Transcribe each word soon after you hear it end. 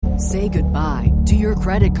Say goodbye to your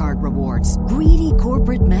credit card rewards. Greedy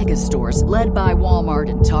corporate mega stores, led by Walmart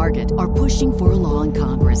and Target, are pushing for a law in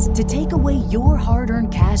Congress to take away your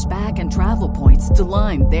hard-earned cash back and travel points to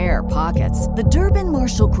line their pockets. The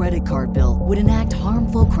Durbin-Marshall credit card bill would enact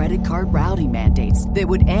harmful credit card routing mandates that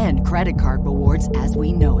would end credit card rewards as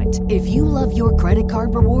we know it. If you love your credit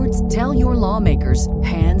card rewards, tell your lawmakers,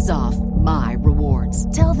 hands off my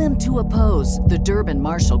rewards. Tell them to oppose the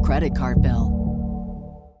Durbin-Marshall credit card bill.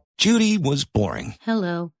 Judy was boring.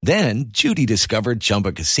 Hello. Then Judy discovered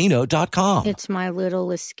ChumbaCasino.com. It's my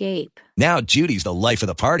little escape. Now Judy's the life of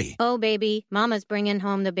the party. Oh, baby, mama's bringing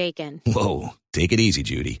home the bacon. Whoa, take it easy,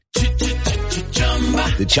 Judy.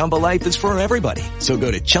 The Chumba life is for everybody. So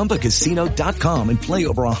go to ChumbaCasino.com and play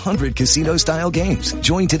over 100 casino-style games.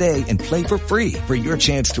 Join today and play for free for your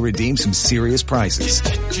chance to redeem some serious prizes.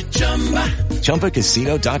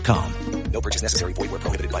 ChumbaCasino.com. No purchase necessary. Void where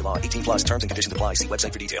prohibited by law. 18 plus terms and conditions apply. See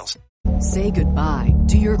website for details. Say goodbye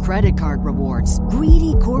to your credit card rewards.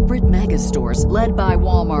 Greedy corporate mega stores, led by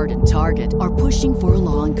Walmart and Target, are pushing for a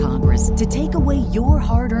law in Congress to take away your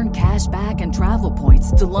hard-earned cash back and travel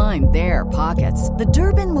points to line their pockets. The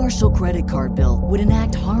Durbin-Marshall credit card bill would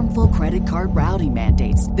enact harmful credit card routing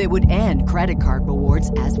mandates that would end credit card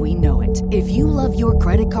rewards as we know it. If you love your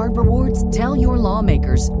credit card rewards, tell your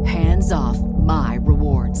lawmakers, hands off my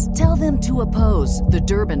rewards. Tell them to oppose the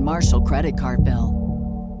Durbin-Marshall credit card bill.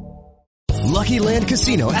 Lucky Land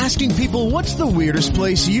Casino, asking people, what's the weirdest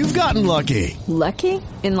place you've gotten lucky? Lucky?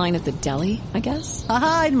 In line at the deli, I guess?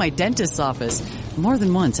 Aha, in my dentist's office. More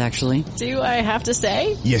than once, actually. Do I have to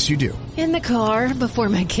say? Yes, you do. In the car before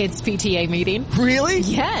my kids' PTA meeting. Really?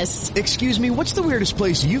 Yes. Excuse me, what's the weirdest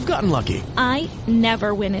place you've gotten lucky? I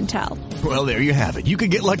never win and tell. Well, there you have it. You can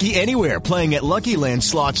get lucky anywhere, playing at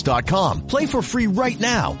LuckyLandSlots.com. Play for free right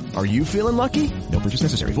now. Are you feeling lucky? No purchase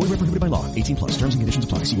necessary. Void where prohibited by law. 18 plus. Terms and conditions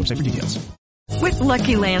apply. See website for details. With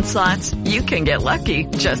Lucky Land Slots, you can get lucky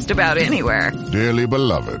just about anywhere. Dearly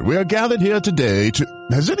beloved, we are gathered here today to...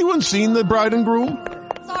 Has anyone seen the bride and groom?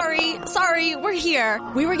 Sorry, we're here.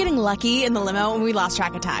 We were getting lucky in the limo and we lost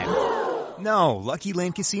track of time. No, Lucky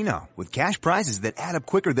Land Casino, with cash prizes that add up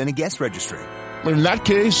quicker than a guest registry. In that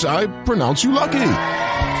case, I pronounce you lucky.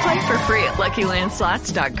 Play for free at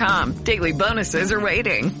LuckyLandSlots.com. Daily bonuses are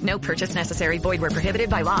waiting. No purchase necessary. Void where prohibited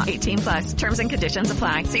by law. 18 plus. Terms and conditions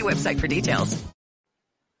apply. See website for details.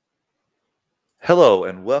 Hello,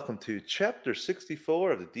 and welcome to Chapter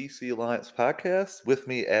 64 of the DC Alliance podcast. With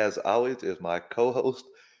me, as always, is my co-host,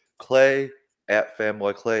 Clay, at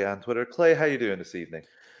FanboyClay on Twitter. Clay, how you doing this evening?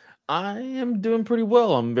 I am doing pretty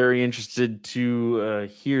well. I'm very interested to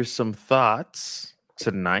hear some thoughts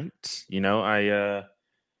tonight. You know,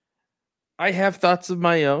 I have thoughts of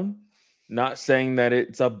my own. Not saying that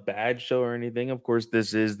it's a bad show or anything. Of course,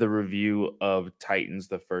 this is the review of Titans,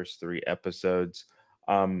 the first 3 episodes.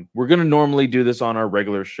 We're going to normally do this on our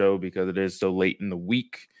regular show because it is so late in the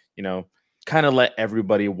week. You know, kind of let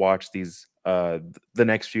everybody watch these the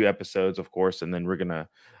next few episodes, of course, and then we're gonna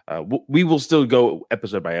we will still go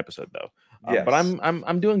episode by episode though. Yes. But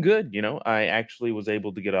I'm doing good. You know, I actually was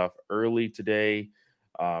able to get off early today.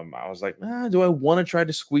 I was like, do I want to try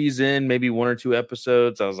to squeeze in maybe 1 or 2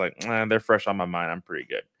 episodes? I was like, they're fresh on my mind. I'm pretty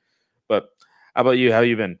good. But how about you? How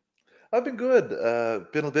you been? I've been good.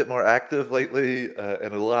 Been a bit more active lately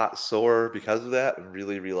and a lot sore because of that, and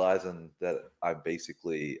really realizing that I'm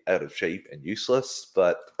basically out of shape and useless.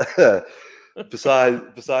 But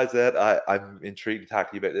besides that, I'm intrigued to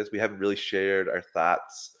talk to you about this. We haven't really shared our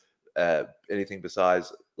thoughts, anything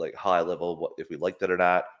besides like high level, what if we liked it or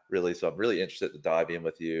not, really. So I'm really interested to dive in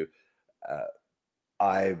with you.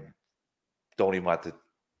 I don't even want to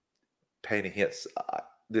pay any hints.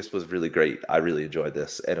 This was really great. I really enjoyed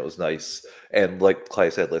this, and it was nice. And like Clay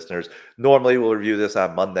said, listeners, normally we'll review this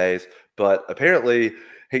on Mondays, but apparently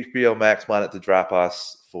HBO Max wanted to drop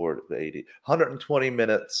us for the 120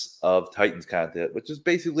 minutes of Titans content, which is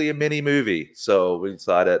basically a mini movie. So we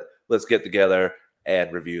decided, let's get together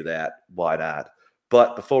and review that. Why not?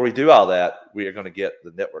 But before we do all that, we are going to get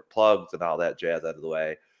the network plugs and all that jazz out of the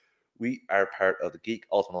way. We are part of the Geek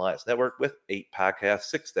Ultimate Alliance Network with 8 podcasts,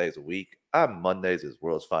 6 days a week. On Mondays is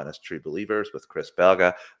World's Finest True Believers with Chris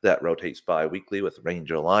Belga. That rotates bi-weekly with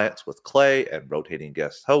Ranger Alliance with Clay and rotating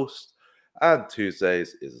guest host. On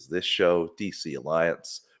Tuesdays is this show, DC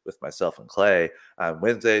Alliance, with myself and Clay. On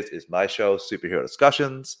Wednesdays is my show, Superhero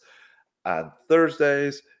Discussions. On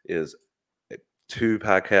Thursdays is 2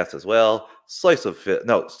 podcasts as well.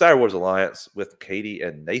 Star Wars Alliance with Katie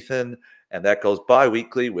and Nathan. And that goes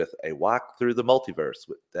bi-weekly with a walk through the multiverse.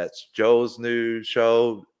 That's Joe's new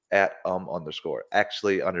show at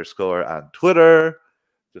 _actually_ on Twitter.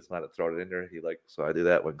 just wanted to throw it in there. So I do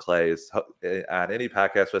that when Clay is on any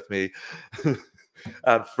podcast with me.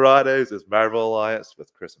 On Fridays is Marvel Alliance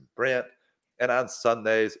with Chris and Brent. And on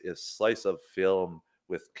Sundays is Slice of Film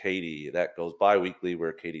with Katie. That goes bi-weekly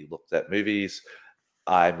where Katie looks at movies.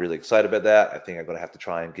 I'm really excited about that. I think I'm going to have to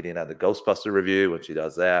try and get in on the Ghostbuster review when she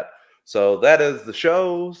does that. So that is the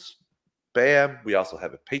shows. Bam. We also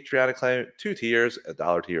have a Patreon account, 2 tiers, a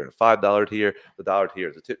 $1 tier and a $5 tier. The $1 tier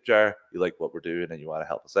is a tip jar. You like what we're doing and you want to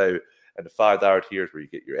help us out. And the $5 tier is where you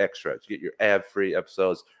get your extras. You get your ad-free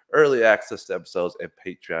episodes, early access to episodes, and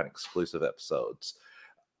Patreon exclusive episodes.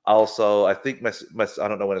 Also, I think I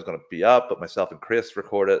don't know when it's going to be up, but myself and Chris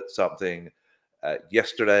recorded something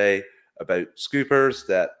yesterday about scoopers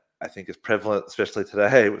that I think is prevalent, especially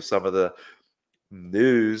today with some of the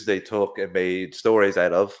news they took and made stories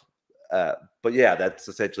out of. But yeah, that's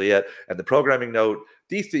essentially it. And the programming note,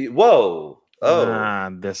 DC,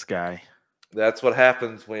 this guy. That's what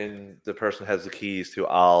happens when the person has the keys to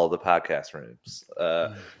all the podcast rooms.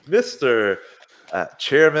 Mr.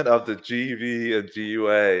 Chairman of the GV and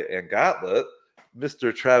GUA and Gauntlet,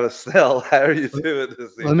 Mr. Travis Snell, how are you doing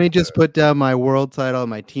this evening? Let me just put down my world title,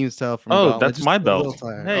 my team style from Gauntlet. That's my belt.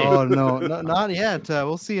 Hey. Oh, no, not yet.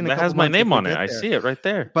 We'll see in a couple months. That has my name on it. There. I see it right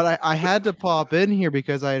there. But I had to pop in here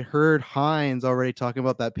because I had heard Hines already talking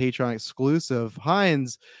about that Patreon exclusive.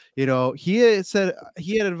 Hines, he had said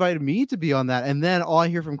he had invited me to be on that. And then all I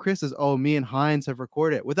hear from Chris is, me and Hines have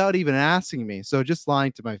recorded it without even asking me. So just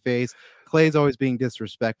lying to my face. Clay's always being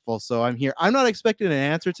disrespectful, so I'm here. I'm not expecting an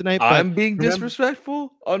answer tonight. But I'm being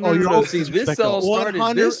disrespectful. No. See, this all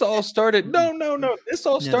started. No. This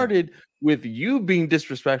all started with you being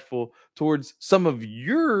disrespectful towards some of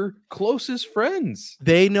your closest friends.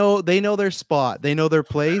 They know their spot, they know their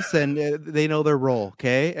place, and they know their role.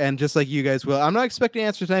 Okay, and just like you guys will, I'm not expecting an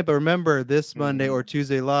answer tonight. But remember, this Monday or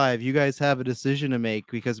Tuesday live, you guys have a decision to make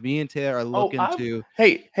because me and Taylor are looking to.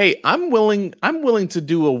 Hey, I'm willing to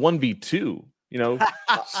do a 1v2.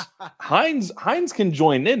 Hines can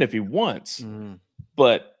join in if he wants,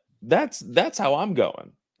 but that's how I'm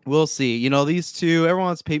going. We'll see. These two, everyone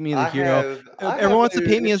wants to paint me as the hero. Everyone wants to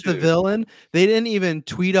paint me as the villain. They didn't even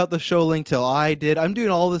tweet out the show link till I did. I'm doing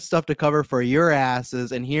all this stuff to cover for your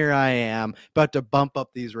asses, and here I am about to bump up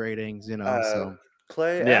these ratings, so.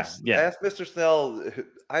 Clay, ask Mr. Snell.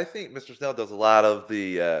 I think Mr. Snell does a lot of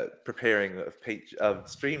the preparing of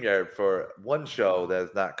StreamYard for one show that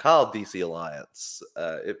is not called DC Alliance.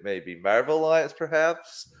 It may be Marvel Alliance,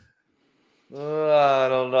 perhaps. I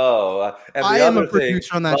don't know. I am a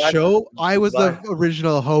producer on that show. I was the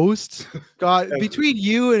original host. God, between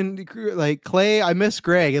you and Clay, I miss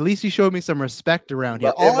Greg. At least he showed me some respect around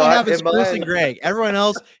here. All I have is Chris and Greg. Everyone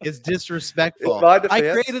else is disrespectful. Defense, I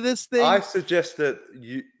created this thing. I suggested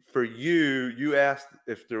you asked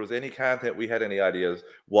if there was any content, we had any ideas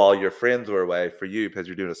while your friends were away for you because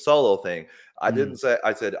you're doing a solo thing. I didn't say.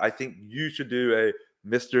 I said I think you should do a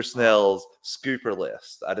Mr. Snell's scooper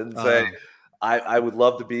list. I didn't say. I would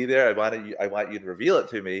love to be there. I want you to reveal it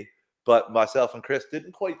to me, but myself and Chris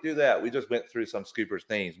didn't quite do that. We just went through some scoopers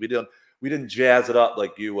names. We didn't jazz it up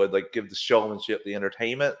like you would, like give the showmanship, the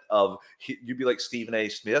entertainment of you'd be like Stephen A.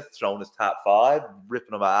 Smith throwing his top 5,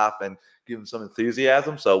 ripping them off and giving some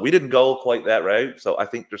enthusiasm. So we didn't go quite that route. So I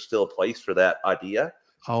think there's still a place for that idea.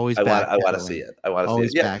 Always, I want to see it. I want to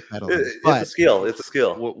see it. Yeah, it's a skill. It's a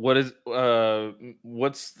skill. What is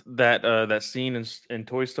what's that scene in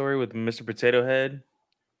Toy Story with Mr. Potato Head?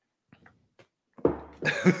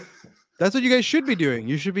 That's what you guys should be doing.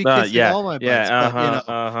 You should be kissing all my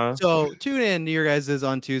butts. So tune in to your guys'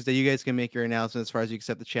 on Tuesday. You guys can make your announcement as far as you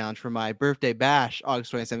accept the challenge for my birthday bash,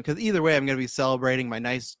 August 27th. Because either way, I'm going to be celebrating my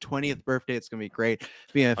nice 20th birthday. It's going to be great.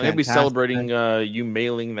 I'm going to be celebrating you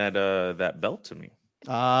mailing that belt to me.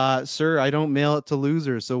 Sir, I don't mail it to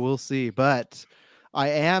losers, so we'll see. But I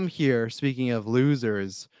am here. Speaking of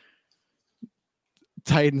losers,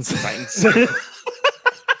 Titans.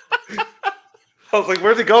 I was like,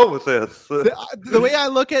 where's he going with this? The way I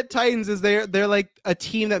look at Titans is they're like a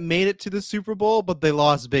team that made it to the Super Bowl, but they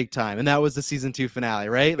lost big time, and that was the season 2 finale,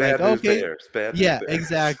 right? Bad news Bears.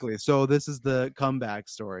 Exactly. So this is the comeback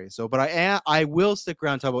story. So, but I will stick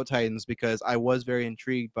around and talk about Titans because I was very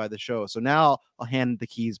intrigued by the show. So now I'll hand the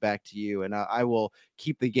keys back to you, and I will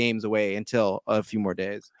keep the games away until a few more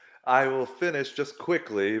days. I will finish just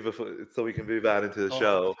quickly so we can move on into the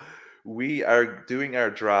show. We are doing our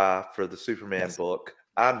draft for the Superman book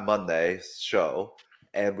on Monday's show,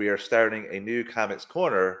 and we are starting a new Comics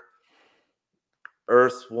Corner,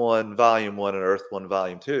 Earth 1 Volume 1 and Earth 1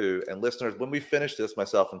 Volume 2. And listeners, when we finish this,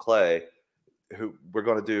 myself and Clay, we're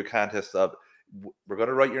going to do a contest of, we're going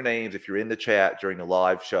to write your names if you're in the chat during the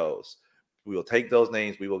live shows. We will take those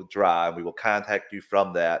names. We will draw. And we will contact you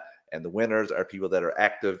from that. And the winners are people that are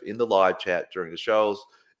active in the live chat during the shows.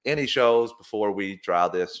 Any shows before we draw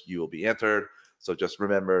this, you will be entered. So just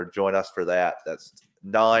remember, join us for that. That's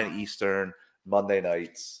 9 Eastern, Monday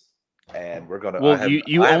nights. And we're gonna. Well,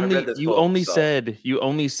 you only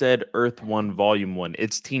said Earth 1 Volume 1.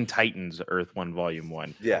 It's Teen Titans Earth 1 Volume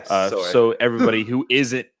 1. Yes. So everybody who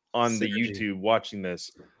isn't on the YouTube watching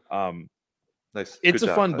this, nice. It's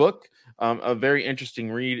a fun book, a very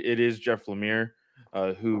interesting read. It is Jeff Lemire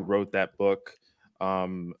who wrote that book.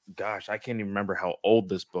 Gosh, I can't even remember how old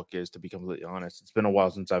this book is, to be completely honest. It's been a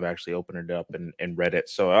while since I've actually opened it up and read it.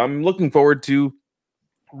 So I'm looking forward to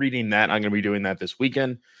reading that. I'm going to be doing that this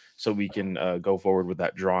weekend so we can go forward with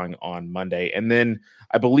that drawing on Monday. And then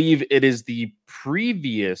I believe it is the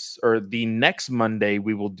next Monday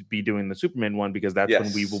we will be doing the Superman one, because that's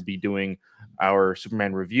when we will be doing our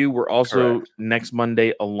Superman review. We're also next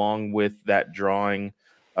Monday, along with that drawing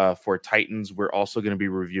for Titans, we're also going to be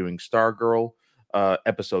reviewing Stargirl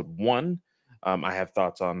episode 1. I have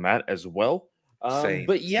thoughts on that as well.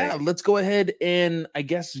 But yeah, let's go ahead and I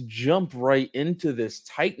guess jump right into this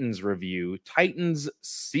Titans review. Titans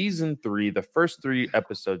season 3, the first 3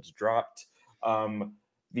 episodes dropped.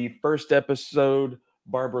 The first episode,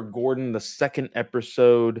 Barbara Gordon. The second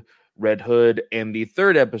episode, Red Hood. And the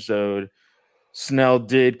third episode, Snell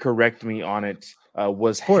did correct me on it,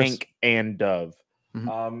 was Hank and Dove.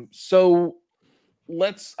 Mm-hmm. So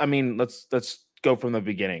let's go from the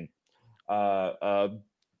beginning.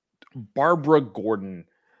 Barbara Gordon,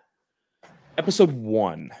 episode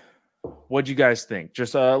 1. What'd you guys think?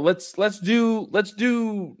 Just let's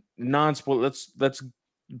do non-spoiler. Let's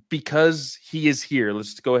because he is here.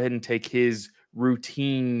 Let's go ahead and take his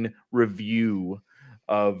routine review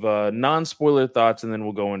of non-spoiler thoughts, and then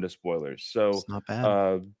we'll go into spoilers. So it's not bad.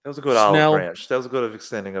 That was a good olive branch. That was a good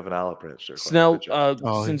extending of an olive branch there. Snell,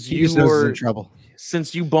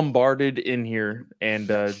 since you bombarded in here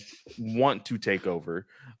and want to take over,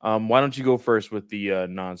 why don't you go first with the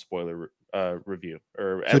non-spoiler review,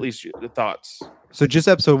 or at least the thoughts? So just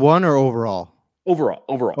episode 1 or overall?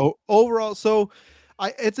 Overall. So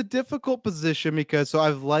it's a difficult position because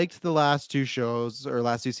I've liked the last 2 shows or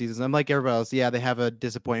last 2 seasons. I'm like everybody else. Yeah, they have a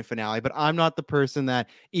disappointing finale, but I'm not the person that,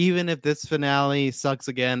 even if this finale sucks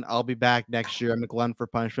again, I'll be back next year. I'm a glutton for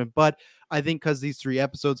punishment. But I think because these 3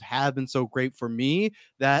 episodes have been so great for me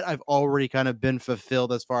that I've already kind of been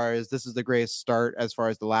fulfilled as far as this is the greatest start as far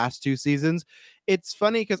as the last 2 seasons. It's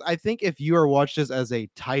funny because I think if you are watching this as a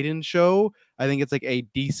Titan show, I think it's like a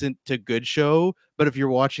decent to good show. But if you're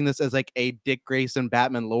watching this as like a Dick Grayson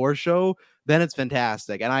Batman lore show, then it's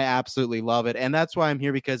fantastic. And I absolutely love it. And that's why I'm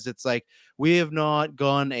here, because it's like we have not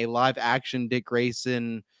gone a live action Dick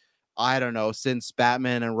Grayson, I don't know, since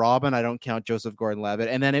Batman and Robin. I don't count Joseph Gordon-Levitt.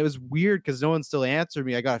 And then it was weird because no one still answered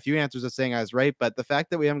me. I got a few answers of saying I was right, but the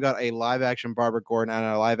fact that we haven't got a live action Barbara Gordon and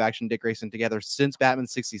a live action Dick Grayson together since Batman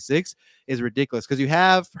 66 is ridiculous, because you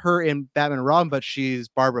have her in Batman and Robin, but she's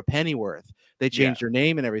Barbara Pennyworth. They changed her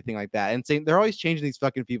name and everything like that. And saying they're always changing these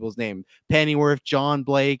fucking people's name. Pennyworth, John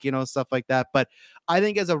Blake, stuff like that. But I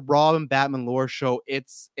think as a Robin Batman lore show,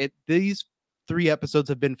 these 3 episodes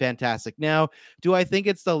have been fantastic. Now, do I think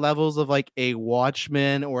it's the levels of like a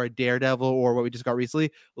Watchmen or a Daredevil or what we just got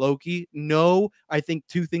recently, Loki? No. I think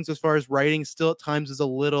 2 things as far as writing still at times is a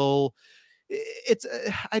little,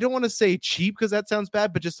 I don't want to say cheap because that sounds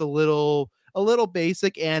bad, but just a little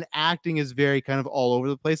basic, and acting is very kind of all over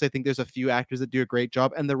the place. I think there's a few actors that do a great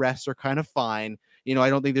job and the rest are kind of fine. I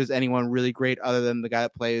don't think there's anyone really great other than the guy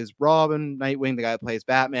that plays Robin, Nightwing, the guy that plays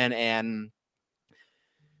Batman, and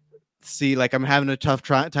I'm having a tough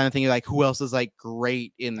time thinking like who else is like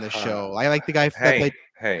great in the show. I like the guy that played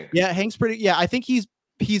Hank. Yeah, Hank's pretty. Yeah, I think he's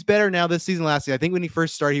better now this season. Last season, I think when he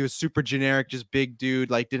first started, he was super generic, just big dude,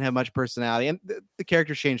 like didn't have much personality, and the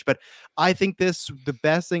character changed. But I think the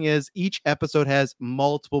best thing is each episode has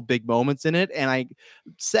multiple big moments in it. And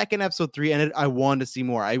second episode 3 ended, I wanted to see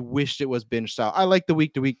more. I wished it was binge style. I like the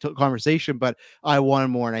week to week conversation, but I wanted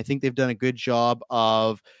more, and I think they've done a good job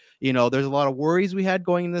of. There's a lot of worries we had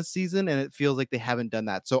going in this season, and it feels like they haven't done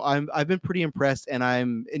that. So I've been pretty impressed, and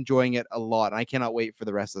I'm enjoying it a lot. And I cannot wait for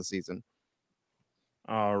the rest of the season.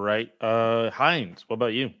 All right. Hines, what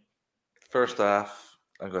about you? First off,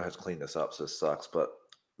 I'm going to have to clean this up, so this sucks. But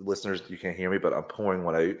listeners, you can't hear me, but I'm pouring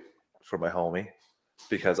one out for my homie.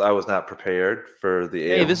 because I was not prepared for the.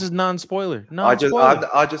 Hey, this is non-spoiler. I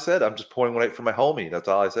just said I'm just pouring one out for my homie. That's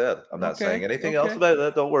all I said. I'm not saying anything else about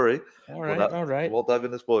that. Don't worry. All right. We'll dive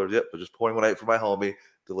into spoilers yet, but just pouring one out for my homie.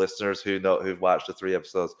 The listeners who've watched the 3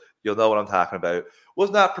 episodes, you'll know what I'm talking about.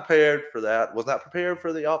 Was not prepared for that. Was not prepared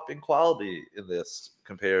for the up in quality in this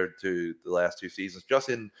compared to the last 2 seasons. Just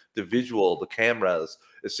in the visual, the cameras,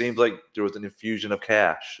 it seems like there was an infusion of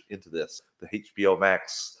cash into this. The HBO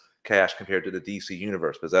Max cash compared to the DC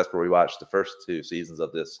Universe, because that's where we watched the first 2 seasons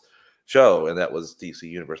of this show, and that was DC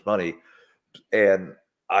Universe money. And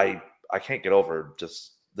I can't get over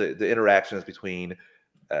just the interactions between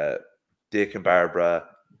Dick and Barbara,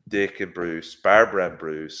 Dick and Bruce, Barbara and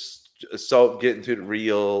Bruce. So getting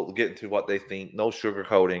to what they think, no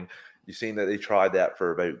sugarcoating. You've seen that they tried that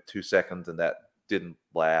for about 2 seconds and that didn't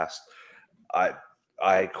last.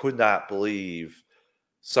 I could not believe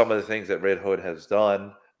some of the things that Red Hood has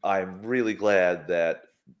done. I'm really glad that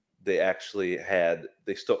they actually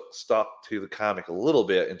stuck to the comic a little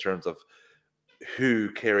bit in terms of who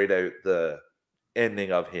carried out the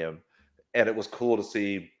ending of him. And it was cool to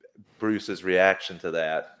see Bruce's reaction to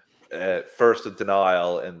that. At first in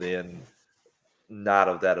denial and then not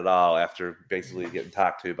of that at all after basically getting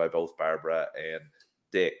talked to by both Barbara and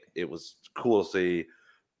Dick. It was cool to see.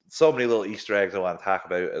 So many little Easter eggs I want to talk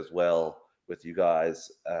about as well with you guys.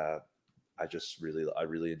 I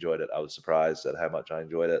really enjoyed it. I was surprised at how much I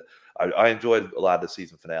enjoyed it. I enjoyed a lot of the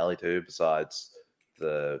season finale too, besides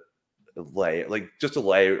the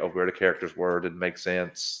layout of where the characters were didn't make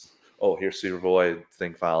sense. Oh, here's Superboy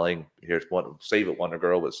thing filing. Here's Save It Wonder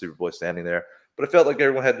Girl with Superboy standing there. But it felt like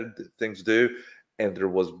everyone had things to do. And there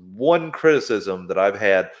was one criticism that I've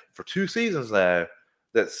had for 2 seasons now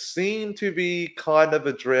that seemed to be kind of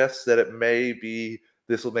addressed, that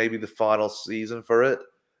this will maybe the final season for it.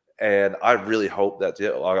 And I really hope that's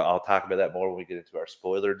it. I'll talk about that more when we get into our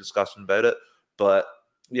spoiler discussion about it. But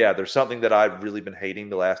yeah, there's something that I've really been hating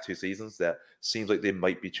the last 2 seasons that seems like they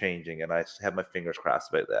might be changing. And I have my fingers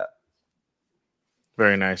crossed about that.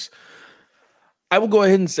 Very nice. I will go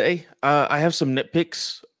ahead and say I have some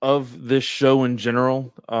nitpicks of this show in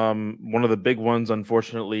general. One of the big ones,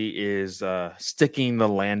 unfortunately, is sticking the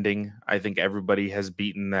landing. I think everybody has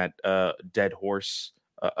beaten that dead horse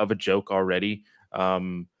of a joke already.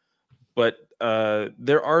 But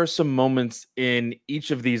there are some moments in each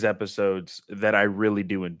of these episodes that I really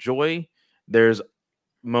do enjoy. There's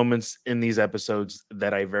moments in these episodes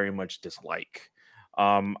that I very much dislike.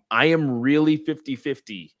 I am really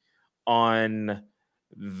 50-50 on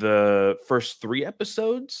the first 3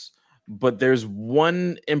 episodes, but there's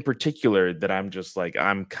one in particular that I'm just like,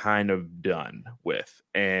 I'm kind of done with.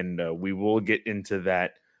 And we will get into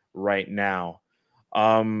that right now.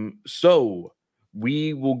 So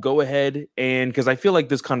we will go ahead and, because I feel like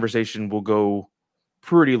this conversation will go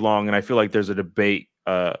pretty long, and I feel like there's a debate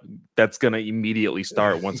that's going to immediately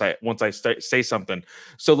start once I say something.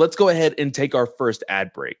 So let's go ahead and take our first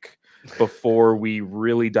ad break before we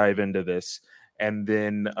really dive into this. And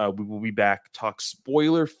then we will be back, talk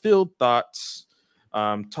spoiler-filled thoughts,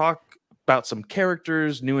 talk about some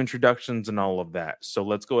characters, new introductions, and all of that. So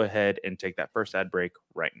let's go ahead and take that first ad break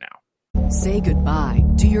right now. Say goodbye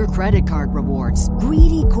to your credit card rewards.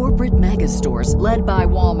 Greedy corporate mega stores, led by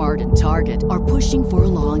Walmart and Target, are pushing for a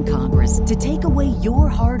law in Congress to take away your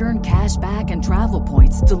hard-earned cash back and travel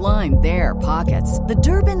points to line their pockets. The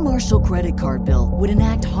Durbin-Marshall credit card bill would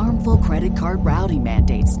enact harmful credit card routing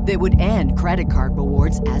mandates that would end credit card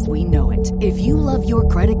rewards as we know it. If you love your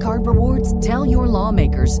credit card rewards, tell your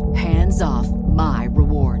lawmakers, hands off my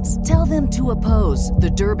rewards. Tell them to oppose the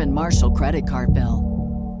Durbin-Marshall credit card bill.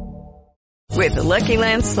 With the Lucky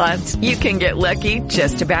Land Slots, you can get lucky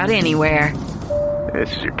just about anywhere.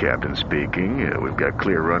 This is your captain speaking. We've got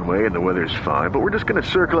clear runway and the weather's fine, but we're just going to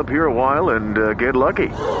circle up here a while and get lucky.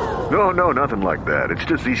 No, nothing like that. It's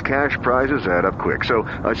just these cash prizes add up quick. So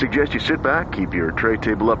I suggest you sit back, keep your tray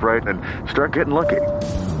table upright, and start getting lucky.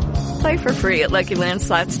 Play for free at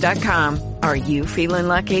LuckyLandSlots.com. Are you feeling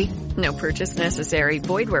lucky? No purchase necessary.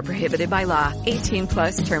 Void where prohibited by law.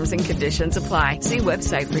 18+ terms and conditions apply. See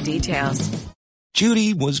website for details.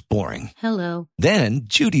 Judy was boring. Hello. Then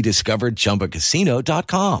Judy discovered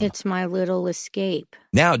ChumbaCasino.com. It's my little escape.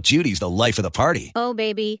 Now Judy's the life of the party. Oh,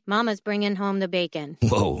 baby, mama's bringing home the bacon.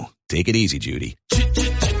 Whoa, take it easy, Judy.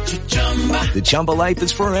 The Chumba life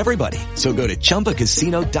is for everybody. So go to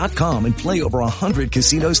ChumbaCasino.com and play over 100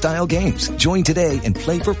 casino-style games. Join today and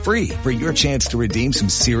play for free for your chance to redeem some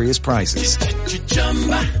serious prizes.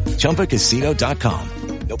 ChumbaCasino.com.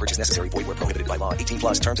 No purchase necessary. Void where prohibited by law.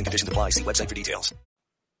 18+ terms and conditions apply. See website for details.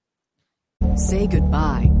 Say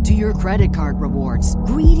goodbye to your credit card rewards.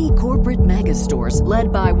 Greedy corporate mega stores,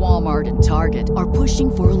 led by Walmart and Target, are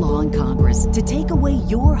pushing for a law in Congress to take away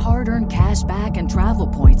your hard-earned cash back and travel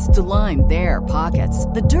points to line their pockets.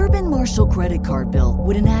 The Durbin-Marshall credit card bill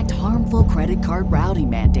would enact harmful credit card routing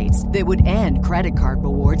mandates that would end credit card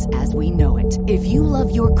rewards as we know it. If you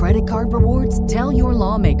love your credit card rewards, tell your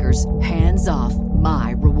lawmakers, hands off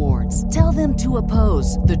my rewards. Tell them to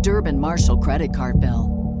oppose the Durbin-Marshall credit card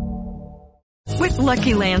bill. With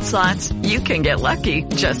Lucky Land Slots, you can get lucky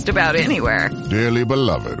just about anywhere. Dearly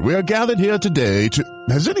beloved, we are gathered here today to...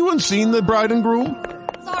 Has anyone seen the bride and groom?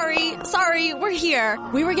 Sorry, we're here.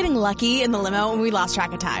 We were getting lucky in the limo and we lost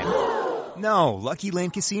track of time. No, Lucky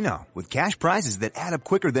Land Casino, with cash prizes that add up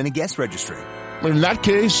quicker than a guest registry. In that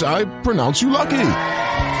case, I pronounce you lucky.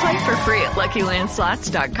 Play for free at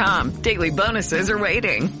LuckyLandSlots.com. Daily bonuses are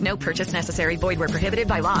waiting. No purchase necessary. Void where prohibited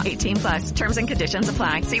by law. 18+. Terms and conditions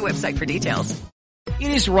apply. See website for details. It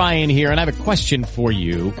is Ryan here, and I have a question for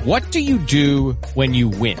you. What do you do when you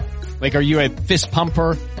win? Like, are you a fist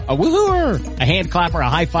pumper, a woo-hooer, a hand clapper, a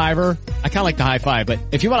high fiver? I kind of like the high five, but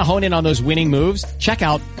if you want to hone in on those winning moves, check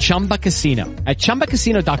out Chumba Casino. At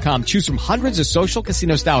ChumbaCasino.com, choose from hundreds of social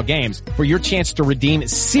casino style games for your chance to redeem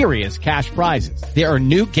serious cash prizes. There are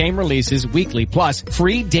new game releases weekly, plus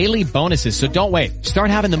free daily bonuses. So don't wait. Start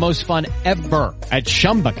having the most fun ever at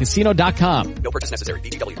ChumbaCasino.com. No purchase necessary.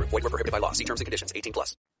 VGW. Void where prohibited by law. See terms and conditions.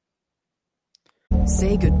 18+.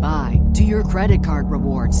 Say goodbye to your credit card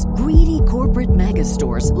rewards. Greedy corporate mega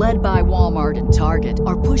stores, led by Walmart and Target,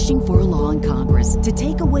 are pushing for a law in Congress to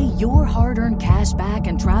take away your hard-earned cash back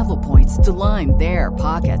and travel points to line their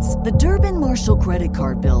pockets. The Durbin-Marshall credit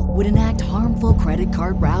card bill would enact harmful credit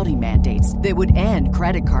card routing mandates that would end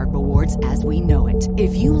credit card rewards as we know it.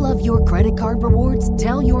 If you love your credit card rewards,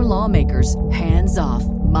 tell your lawmakers, hands off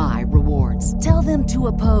my rewards. Tell them to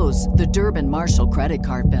oppose the Durbin-Marshall credit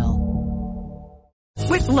card bill.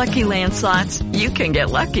 With Lucky Land Slots, you can get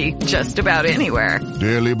lucky just about anywhere.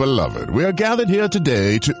 Dearly beloved, we are gathered here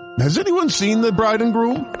today to... Has anyone seen the bride and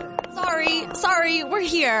groom? Sorry, we're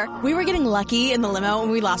here. We were getting lucky in the limo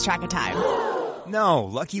and we lost track of time. No,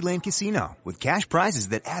 Lucky Land Casino, with cash prizes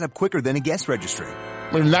that add up quicker than a guest registry.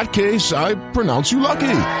 In that case, I pronounce you lucky.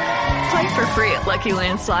 Play for free at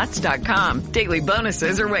LuckyLandSlots.com. Daily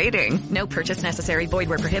bonuses are waiting. No purchase necessary. Void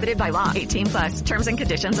where prohibited by law. 18+. Terms and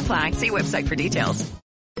conditions apply. See website for details.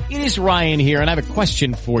 It is Ryan here, and I have a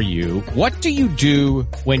question for you. What do you do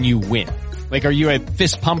when you win? Like, are you a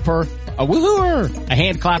fist pumper, a woo-hooer, a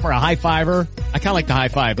hand clapper, a high fiver? I kind of like the high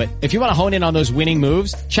five, but if you want to hone in on those winning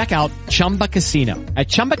moves, check out Chumba Casino. At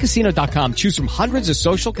ChumbaCasino.com, choose from hundreds of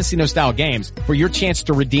social casino style games for your chance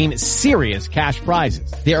to redeem serious cash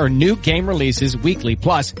prizes. There are new game releases weekly,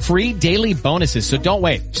 plus free daily bonuses. So don't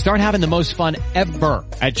wait. Start having the most fun ever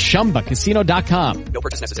at ChumbaCasino.com. No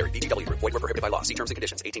purchase necessary. VGW. Void where prohibited by law. See terms and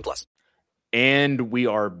conditions. 18+. And we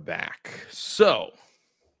are back. So...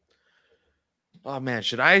 oh man,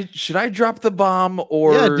 should I drop the bomb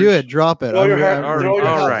or yeah, do it, drop it. All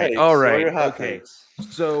right. Okay.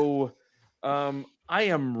 So, I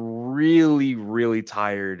am really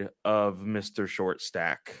tired of Mr. Short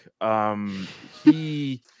Stack.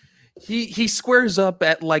 He squares up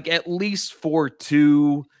at like at least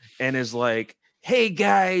 4-2 and is like, "Hey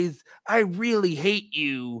guys, I really hate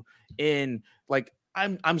you." And like,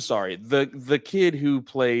 I'm sorry. The kid who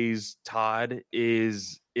plays Todd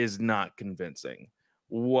is not convincing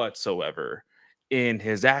whatsoever in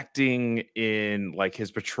his acting, in like his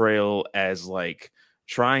portrayal as like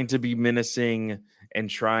trying to be menacing and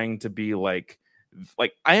trying to be like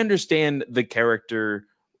I understand the character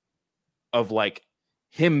of like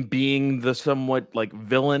him being the somewhat like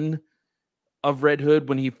villain of Red Hood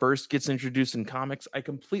when he first gets introduced in comics. I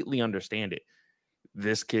completely understand it.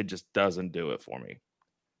 This kid just doesn't do it for me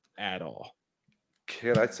at all.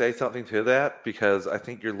 Can I say something to that? Because I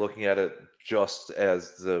think you're looking at it just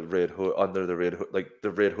as the Red Hood, under the Red Hood, like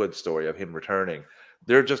the Red Hood story of him returning.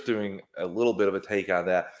 They're just doing a little bit of a take on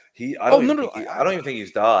that. I don't even think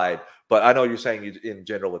he's died, but I know you're saying in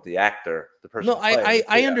general with the actor, the person. No,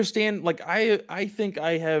 I understand. Like I think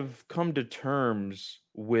I have come to terms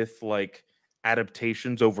with like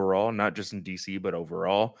adaptations overall, not just in DC, but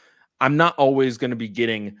overall. I'm not always going to be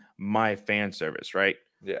getting my fan service, right?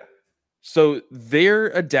 Yeah. So they're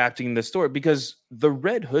adapting the story because the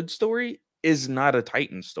Red Hood story is not a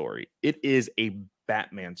Titan story. It is a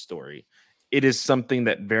Batman story. It is something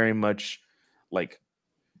that very much like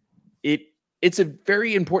it's a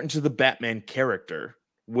very important to the Batman character,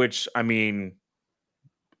 which I mean,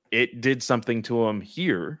 it did something to him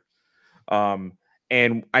here.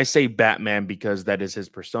 And I say Batman because that is his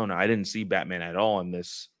persona. I didn't see Batman at all in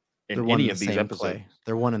in any of these episodes. Clay.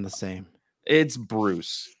 They're one and the same. It's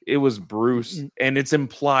Bruce. It was Bruce, and it's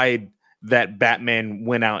implied that Batman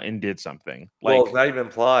went out and did something. Well, it's not even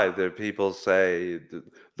implied. That people say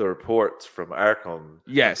the reports from Arkham.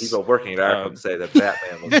 Yes, people working at Arkham say that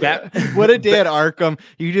Batman was What a day at Arkham!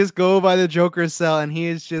 You just go by the Joker's cell, and he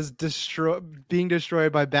is just being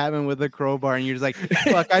destroyed by Batman with a crowbar, and you're just like,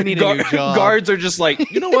 "Fuck, I need a new job." Guards are just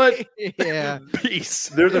like, you know what? Yeah, peace.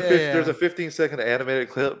 There's a 15-second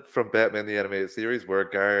animated clip from Batman the Animated Series where a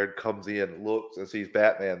guard comes in, looks, and sees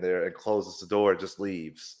Batman there, and closes the door and just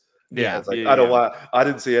leaves. Yeah, it's like, I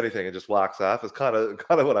didn't see anything, and just walks off. It's kind of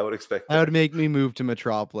what I would expect. That would make me move to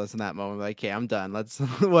Metropolis in that moment. Like, okay, I'm done. Let's.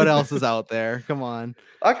 What else is out there? Come on.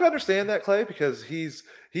 I can understand that, Clay, because he is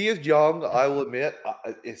young. I will admit,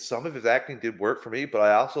 some of his acting did work for me, but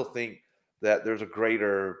I also think that there's a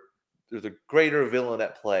greater villain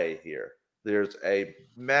at play here. There's a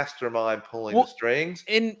mastermind pulling the strings,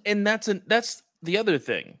 and that's the other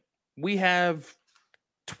thing. We have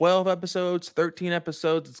 12 episodes, 13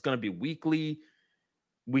 episodes. It's going to be weekly.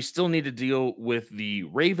 We still need to deal with the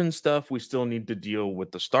Raven stuff. We still need to deal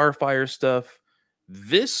with the Starfire stuff.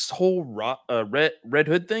 This whole Red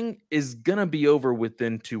Hood thing is going to be over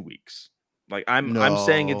within 2 weeks. Like I'm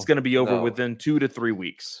saying it's going to be over within 2 to 3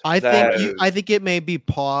 weeks. I think it may be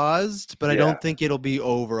paused, but I don't think it'll be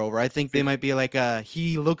over. I think they might be like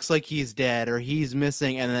he looks like he's dead or he's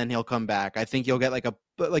missing, and then he'll come back. I think you'll get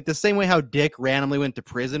like the same way how Dick randomly went to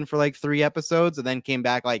prison for like 3 episodes and then came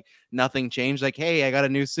back like nothing changed. Like, hey, I got a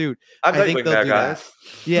new suit. I think they'll do that.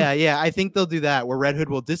 Yeah. I think they'll do that where Red Hood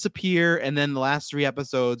will disappear, and then the last 3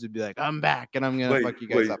 episodes would be like, I'm back and I'm gonna fuck you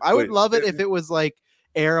guys up. I would love it if it was like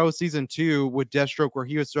Arrow season 2 with Deathstroke where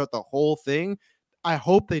he was throughout the whole thing. I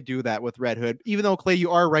hope they do that with Red Hood, even though, Clay,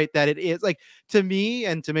 you are right that it is like, to me,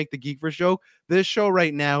 and to make the Geek for show, this show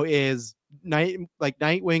right now is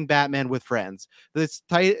Nightwing Batman with friends. It's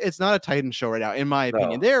not a Titan show right now, in my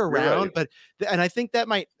opinion. They're around, but I think that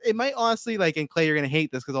might honestly, like, and Clay, you're gonna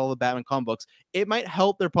hate this because all the Batman comic books, it might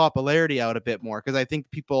help their popularity out a bit more because I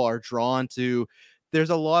think people are drawn to. There's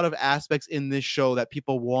a lot of aspects in this show that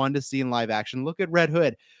people want to see in live action. Look at Red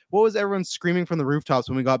Hood. What was everyone screaming from the rooftops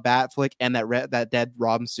when we got Batflick and that dead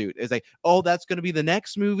Robin suit? It's like, oh, that's going to be the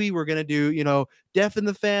next movie. We're going to do, Death in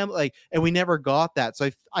the Family. Like, and we never got that. So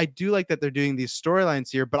I do like that they're doing these storylines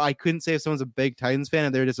here, but I couldn't say if someone's a big Titans fan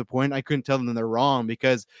and they're disappointed, I couldn't tell them they're wrong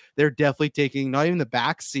because they're definitely taking not even the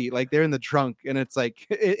back seat. Like, they're in the trunk, and it's like,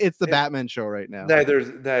 it's the Batman show right now. There's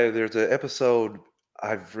an episode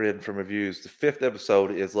I've read from reviews. The 5th episode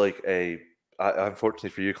is like unfortunately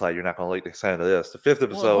for you, Clay, you're not going to like the sound of this. The 5th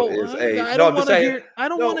episode is I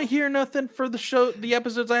don't want to hear nothing for the show, the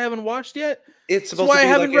episodes I haven't watched yet. It's supposed That's why to be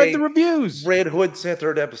I haven't like read the reviews. Red Hood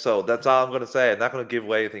centered episode. That's all I'm going to say. I'm not going to give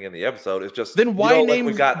away anything in the episode. It's just then why name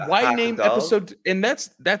episode? And that's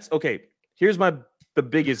okay. Here's the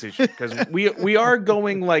biggest issue because we are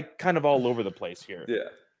going like kind of all over the place here. Yeah,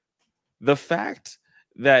 the fact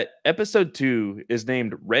that episode 2 is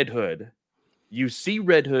named Red Hood, you see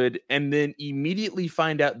Red Hood, and then immediately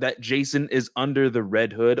find out that Jason is under the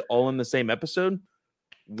Red Hood all in the same episode.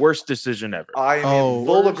 Worst decision ever. I am in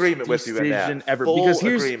full agreement with you in that. Ever. Full because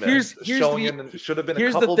here's should have been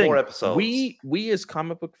a couple more episodes. We as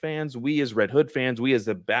comic book fans, we as Red Hood fans, we as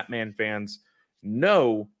the Batman fans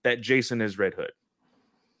know that Jason is Red Hood.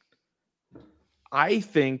 I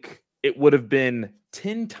think it would have been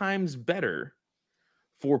 10 times better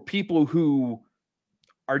for people who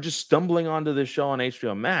are just stumbling onto this show on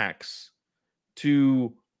HBO Max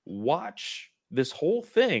to watch this whole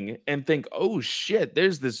thing and think, oh shit,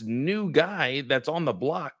 there's this new guy that's on the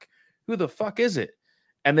block. Who the fuck is it?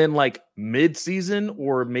 And then like mid-season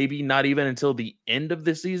or maybe not even until the end of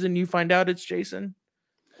the season, you find out it's Jason.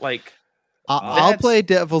 Like, I'll play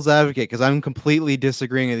devil's advocate because I'm completely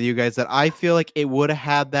disagreeing with you guys that I feel like it would have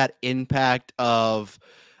had that impact of,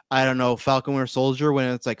 I don't know, Falcon Winter Soldier, when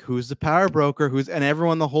it's like, who's the power broker? And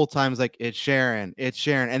everyone the whole time is like, it's Sharon.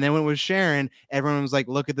 And then when it was Sharon, everyone was like,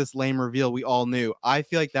 look at this lame reveal. We all knew. I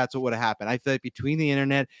feel like that's what would have happened. I feel like between the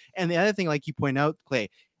internet and the other thing, like you point out, Clay,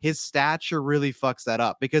 his stature really fucks that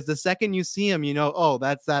up because the second you see him, oh,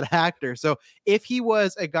 that's that actor. So if he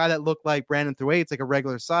was a guy that looked like Brandon Thwaites, like a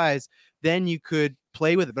regular size, then you could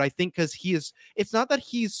play with it. But I think because it's not that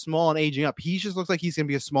he's small and aging up. He just looks like he's going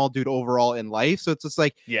to be a small dude overall in life. So it's just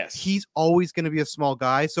like, yes, he's always going to be a small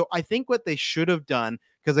guy. So I think what they should have done,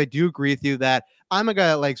 because I do agree with you that I'm a guy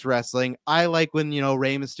that likes wrestling. I like when,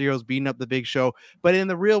 Rey Mysterio's beating up the Big Show. But in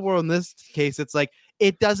the real world, in this case, it's like,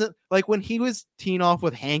 it doesn't, like when he was teeing off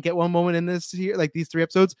with Hank at one moment in this year, like these 3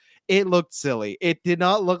 episodes, it looked silly. It did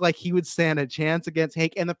not look like he would stand a chance against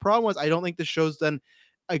Hank. And the problem was, I don't think the show's done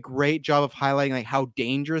a great job of highlighting like how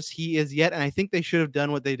dangerous he is yet. And I think they should have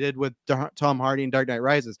done what they did with Tom Hardy in Dark Knight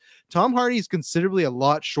Rises. Tom Hardy is considerably a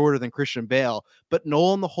lot shorter than Christian Bale, but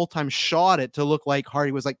Nolan the whole time shot it to look like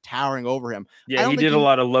Hardy was like towering over him. Yeah, he did a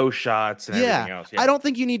lot of low shots and everything else. Yeah. I don't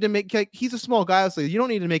think you need to make, like, he's a small guy, so you don't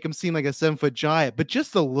need to make him seem like a 7-foot giant, but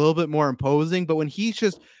just a little bit more imposing. But when he's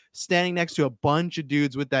just standing next to a bunch of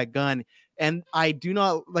dudes with that gun, and I do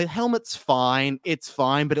not like helmet's fine, it's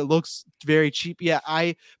fine, but it looks very cheap.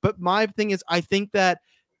 But my thing is, I think that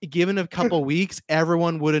given a couple weeks,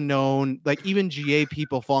 everyone would have known, like even GA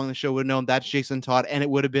people following the show would have known that's Jason Todd, and it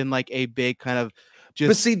would have been like a big kind of just.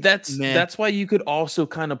 But see, that's why you could also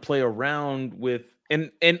kind of play around with, and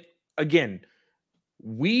again,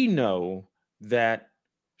 we know that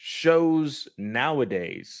shows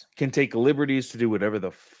nowadays can take liberties to do whatever the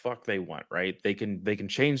fuck they want, right? They can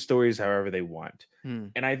change stories however they want.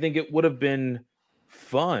 And I think it would have been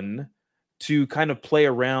fun to kind of play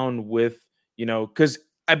around with, because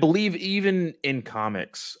I believe even in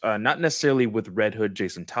comics, not necessarily with Red Hood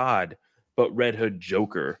Jason Todd, but Red Hood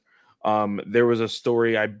Joker, there was a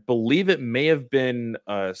story, I believe it may have been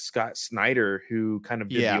Scott Snyder who kind of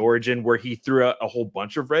did the origin where he threw out a whole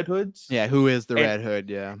bunch of Red Hoods. Yeah, who is the Red Hood?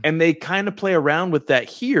 Yeah. And they kind of play around with that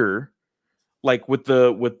here, like with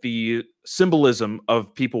the symbolism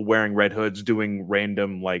of people wearing Red Hoods doing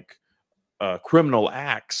random like criminal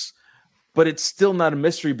acts, but it's still not a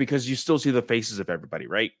mystery because you still see the faces of everybody,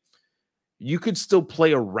 right? You could still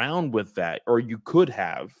play around with that, or you could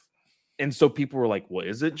have. And so people were like, well,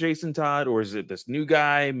 is it Jason Todd or is it this new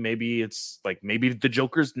guy? Maybe it's like, maybe the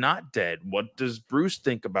Joker's not dead. What does Bruce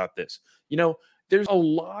think about this? There's a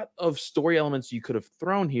lot of story elements you could have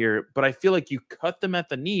thrown here, but I feel like you cut them at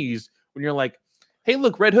the knees when you're like, hey,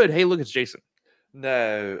 look, Red Hood. Hey, look, it's Jason.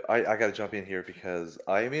 No, I got to jump in here because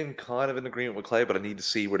I'm in kind of an agreement with Clay, but I need to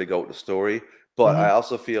see where to go with the story. But I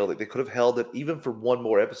also feel that they could have held it even for one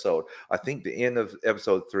more episode. I think the end of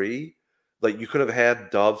episode 3, like you could have had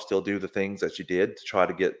Dove still do the things that she did to try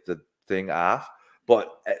to get the thing off.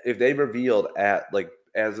 But if they revealed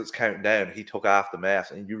as it's counting down, he took off the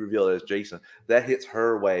mask and you reveal it as Jason, that hits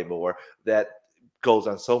her way more. That goes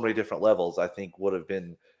on so many different levels, I think would have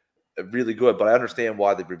been really good. But I understand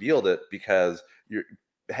why they revealed it, because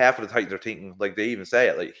half of the Titans are thinking, like they even say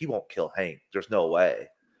it, like he won't kill Hank. There's no way.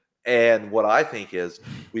 And what I think is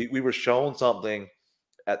we were shown something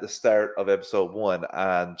at the start of episode 1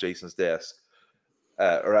 on Jason's desk,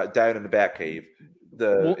 or down in the Batcave,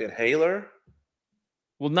 the inhaler.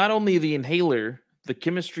 Well, not only the inhaler, the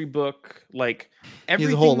chemistry book, like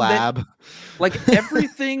everything, his whole lab,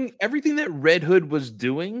 everything that Red Hood was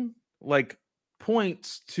doing, like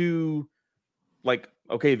points to, like,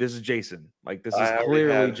 okay, this is Jason. Like this is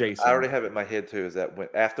clearly Jason. I already have it in my head too. Is that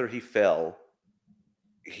after he fell,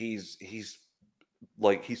 he's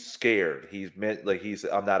scared.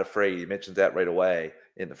 I'm not afraid. He mentions that right away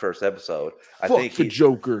in the first episode. I think the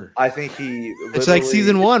Joker. I think he. It's like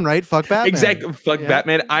season 1, right? Fuck Batman. Exactly. Fuck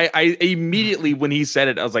Batman. I immediately when he said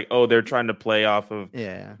it, I was like, oh, they're trying to play off of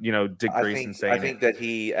Dick Grayson saying. I think that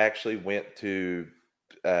he actually went to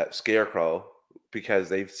Scarecrow because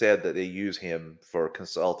they've said that they use him for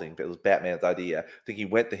consulting. But it was Batman's idea. I think he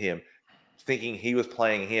went to him, thinking he was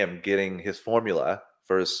playing him, getting his formula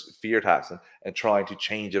for his fear toxin and trying to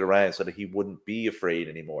change it around so that he wouldn't be afraid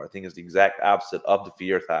anymore. I think it's the exact opposite of the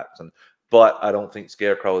fear toxin, but I don't think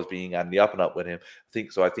Scarecrow is being on the up and up with him.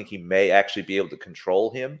 I think he may actually be able to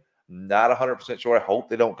control him. Not 100% sure. I hope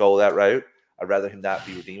they don't go that route. I'd rather him not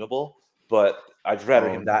be redeemable, but I'd rather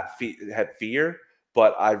him not have fear,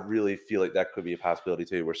 but I really feel like that could be a possibility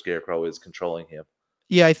too, where Scarecrow is controlling him.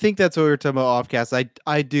 Yeah, I think that's what we were talking about offcast.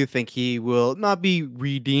 I do think he will not be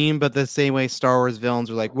redeemed, but the same way Star Wars villains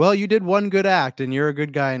are like, well, you did one good act and you're a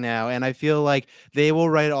good guy now. And I feel like they will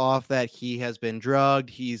write off that he has been drugged,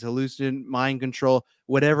 he's hallucinated, mind control,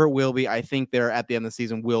 whatever it will be. I think there at the end of the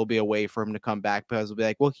season will be a way for him to come back, because it'll be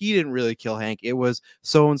like, well, he didn't really kill Hank. It was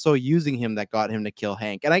so-and-so using him that got him to kill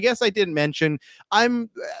Hank. And I guess I didn't mention, the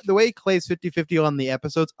way Clay's 50-50 on the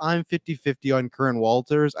episodes, I'm 50-50 on Curran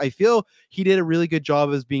Walters. I feel he did a really good job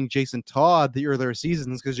as being Jason Todd the earlier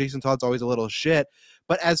seasons, because Jason Todd's always a little shit.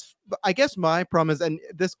 But I guess my problem is, and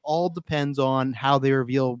this all depends on how they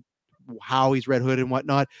reveal how he's Red Hood and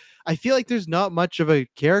whatnot, I feel like there's not much of a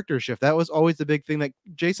character shift. That was always the big thing. Like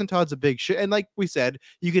Jason Todd's a big shit, and like we said,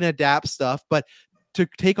 you can adapt stuff, but to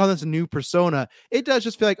take on this new persona, it does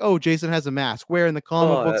just feel like, oh, Jason has a mask. Where in the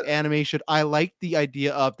comic books animation, I like the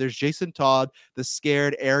idea of there's Jason Todd, the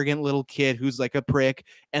scared, arrogant little kid who's like a prick.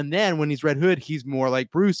 And then when he's Red Hood, he's more like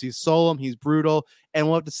Bruce. He's solemn, he's brutal. And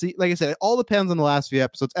we'll have to see, like I said, it all depends on the last few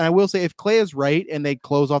episodes. And I will say, if Clay is right and they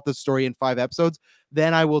close off the story in 5 episodes,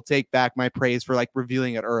 then I will take back my praise for like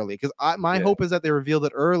revealing it early. Because my hope is that they revealed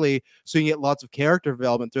it early so you get lots of character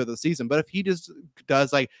development through the season. But if he just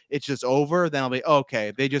does like it's just over, then I'll be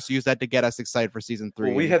okay. They just use that to get us excited for season 3.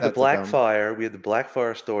 Well, we had the Blackfire. We had the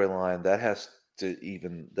Blackfire storyline that has to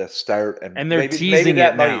even the start, and they're teasing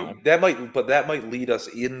it now. That might lead us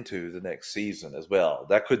into the next season as well.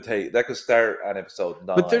 That could start on episode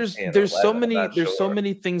 9. But there's so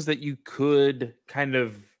many things that you could kind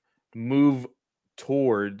of move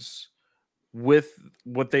towards with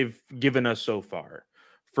what they've given us so far.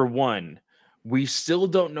 For one, we still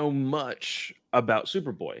don't know much about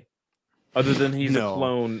Superboy, other than he's a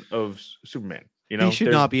clone of Superman. You know, he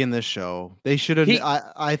should not be in this show. They should have.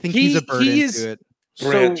 I think he's a burden to it.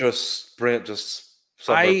 Brent just scream.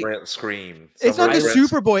 It's not just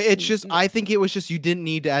Superboy. It's just I think it was just you didn't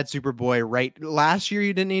need to add Superboy right last year.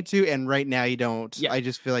 You didn't need to, and right now you don't. Yeah. I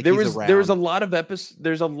just feel like there was a lot of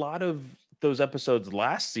There's a lot of those episodes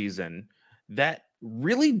last season that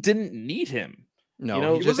really didn't need him. No, you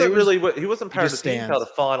know, he wasn't part of the team until the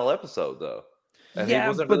final episode though. And he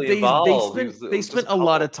wasn't really involved. They spent a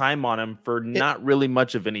lot of time on him for not really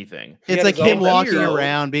much of anything. It's like him walking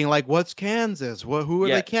around being like, "What's Kansas? Who are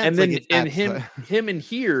the Kansas?" And then him in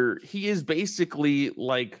here, he is basically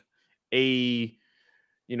like a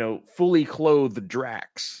fully clothed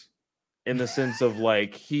Drax in the sense of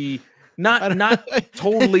like he not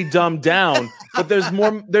totally dumbed down, but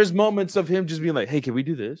there's moments of him just being like, "Hey, can we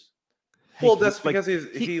do this?" Well, that's because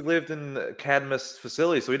he lived in Cadmus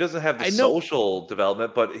facility, so he doesn't have the social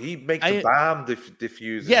development, but he makes a bomb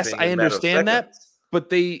diffuse. Yes, I understand that, but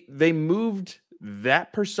they moved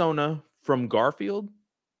that persona from Garfield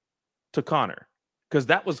to Connor because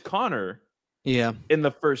that was Connor. Yeah, in the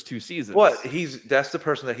first 2 seasons. That's the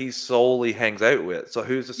person that he solely hangs out with. So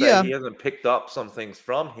who's to say he hasn't picked up some things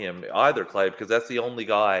from him either, Clay? Because that's the only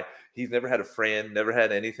guy. He's never had a friend, never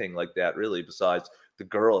had anything like that really, besides the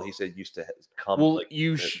girl he said used to come. Well,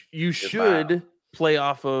 you should play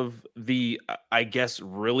off of the, I guess,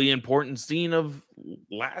 really important scene of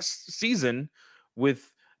last season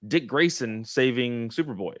with Dick Grayson saving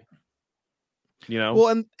Superboy. You know,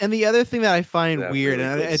 well, and the other thing that I find weird,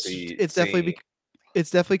 and it's definitely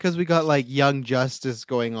because we got like Young Justice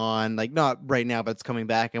going on, like not right now, but it's coming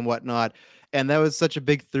back and whatnot. And that was such a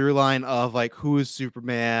big through line of like, who is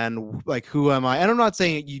Superman? Like, who am I? And I'm not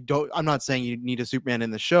saying you need a Superman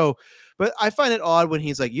in the show, but I find it odd when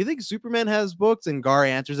he's like, you think Superman has books? And Gar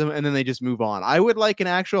answers him and then they just move on. I would like an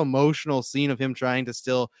actual emotional scene of him trying to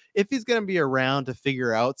still, if he's going to be around, to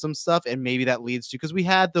figure out some stuff. And maybe that leads to, because we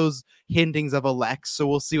had those hintings of Alex, so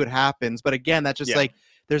we'll see what happens. But again, that's just like,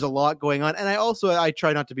 there's a lot going on. And I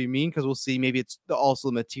try not to be mean because we'll see. Maybe it's also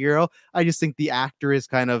the material. I just think the actor is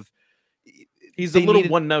kind of, he's a little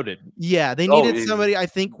one-noted. Yeah, they needed somebody, I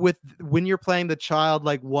think, with when you're playing the child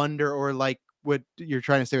like Wonder or like what you're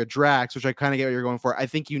trying to say with Drax, which I kind of get what you're going for. I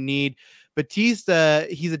think you need Batista.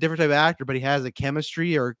 He's a different type of actor, but he has a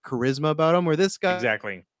chemistry or charisma about him. Where this guy,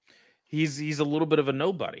 exactly, he's a little bit of a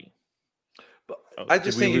nobody. But I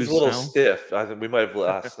just think he's a little stiff. I think we might have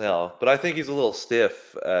lost Snell, but I think he's a little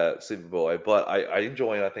stiff, Superboy. But I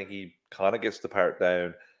enjoy it. I think he kind of gets the part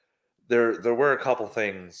down. There were a couple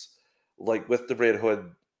things. Like with the Red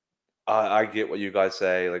Hood, I get what you guys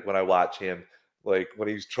say. Like when I watch him, like when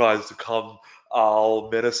he tries to come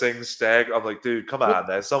all menacing, I'm like, dude, come on,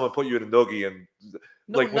 man! Someone put you in a noogie and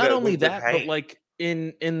like. Not only that, but like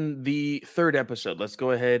in the 3rd episode, let's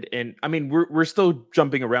go ahead and I mean we're still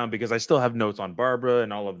jumping around because I still have notes on Barbara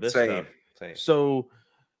and all of this stuff. Same. So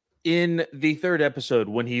in the 3rd episode,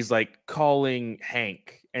 when he's like calling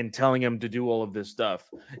Hank and telling him to do all of this stuff,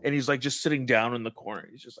 and he's like just sitting down in the corner,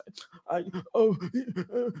 he's just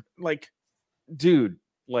like, dude,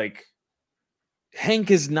 like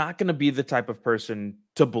Hank is not going to be the type of person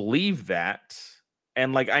to believe that.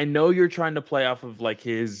 And like, I know you're trying to play off of like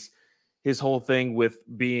his whole thing with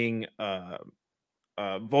being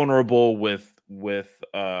vulnerable with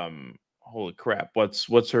holy crap,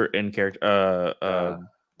 what's her in character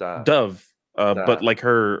Dove, but like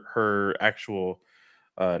her actual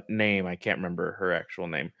name, I can't remember her actual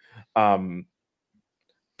name.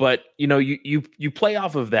 But you know, you play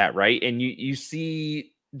off of that, right? And you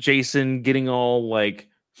see Jason getting all like,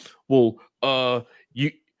 well,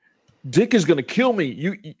 Dick is gonna kill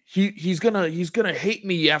me. He's gonna hate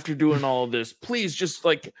me after doing all of this. Please, just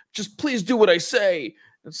please do what I say.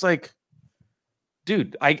 It's like,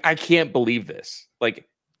 dude, I can't believe this. Like,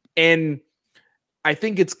 and I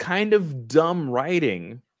think it's kind of dumb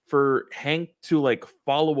writing for Hank to like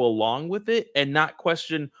follow along with it and not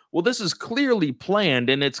question, well, this is clearly planned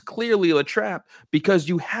and it's clearly a trap because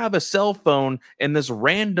you have a cell phone in this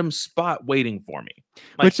random spot waiting for me.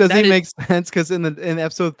 Like, which doesn't make sense because in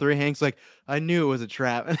episode 3, Hank's like, I knew it was a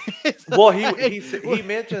trap. Well, he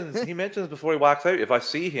mentions before he walks out, if I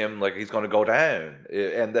see him, like he's going to go down,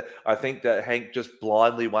 and I think that Hank just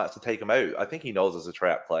blindly wants to take him out. I think he knows it's a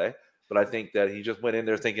trap play, but I think that he just went in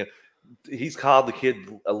there thinking. He's called the kid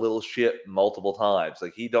a little shit multiple times.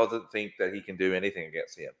 Like he doesn't think that he can do anything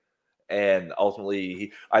against him, and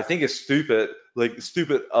ultimately, I think it's stupid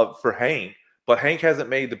for Hank. But Hank hasn't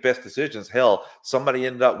made the best decisions. Hell, somebody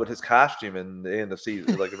ended up with his costume in the end of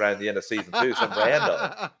season, like around the end of season 2, some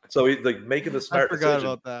random. So he's like making the smart decision.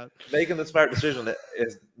 About that. Making the smart decision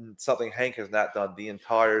is something Hank has not done the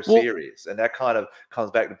entire series, and that kind of comes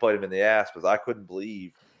back to bite him in the ass. Because I couldn't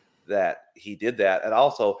believe that he did that, and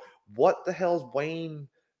also. What the hell's Wayne,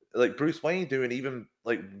 like Bruce Wayne, doing? Even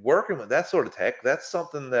like working with that sort of tech? That's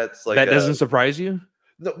something that's like that doesn't surprise you.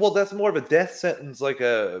 No, well, that's more of a death sentence, like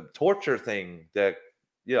a torture thing. That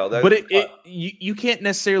that. But you can't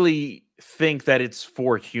necessarily think that it's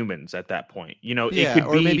for humans at that point. It could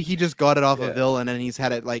be, maybe he just got it off a villain and he's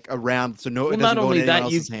had it like around, so it doesn't not go only in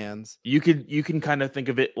anyone else's hands. You can kind of think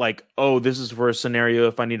of it like, oh, this is for a scenario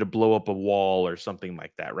if I need to blow up a wall or something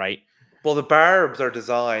like that, right? Well, the barbs are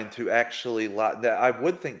designed to actually lock. I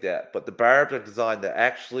would think that, but the barbs are designed to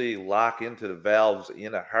actually lock into the valves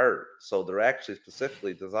in a heart. So they're actually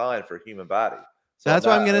specifically designed for human body. So that's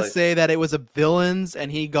why I'm going to say that it was a villain's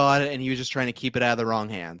and he got it and he was just trying to keep it out of the wrong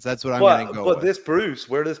hands. That's what I'm going to go with. But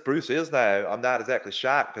where this Bruce is now, I'm not exactly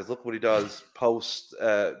shocked because look what he does post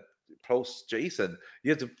Jason.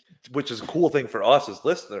 Which is a cool thing for us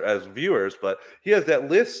as viewers, but he has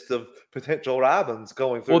that list of potential Robins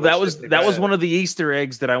going through. Well, that was one of the Easter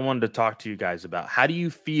eggs that I wanted to talk to you guys about. How do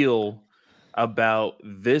you feel about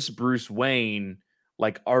this Bruce Wayne,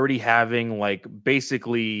 like already having like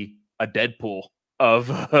basically a Deadpool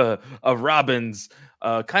of Robins,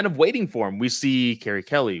 kind of waiting for him? We see Carrie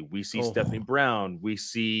Kelly, we see Stephanie Brown, we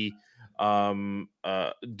see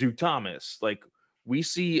Duke Thomas, like. We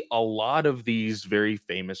see a lot of these very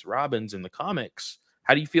famous Robins in the comics.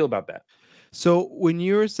 How do you feel about that? So when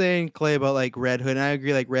you were saying, Clay, about like Red Hood, and I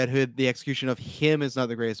agree, like Red Hood, the execution of him is not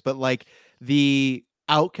the greatest, but like the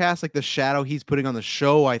outcast, like the shadow he's putting on the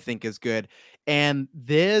show, I think is good. And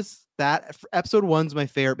that episode 1's my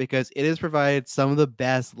favorite because it has provided some of the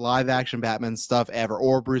best live action Batman stuff ever,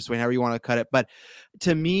 or Bruce Wayne, however you want to cut it. But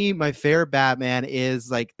to me, my favorite Batman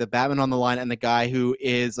is like the Batman on the line and the guy who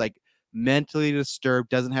is like mentally disturbed,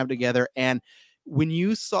 doesn't have it together. And when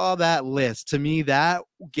you saw that list, to me, that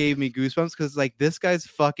gave me goosebumps because like this guy's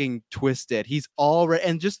fucking twisted. He's already,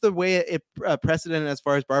 and just the way it precedented as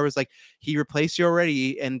far as Barbara's like, he replaced you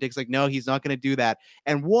already. And Dick's like, no, he's not going to do that.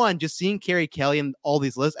 And just seeing Carrie Kelly and all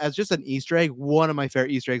these lists as just an Easter egg, one of my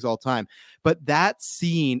favorite Easter eggs all time. But that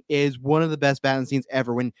scene is one of the best Batman scenes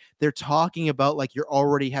ever when they're talking about like, you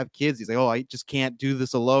already have kids. He's like, oh, I just can't do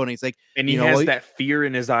this alone. And he's like, and he has that fear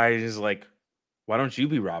in his eyes. Is like, why don't you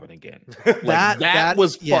be Robin again? Like, that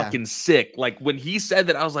was fucking sick. Like when he said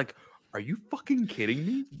that, I was like, are you fucking kidding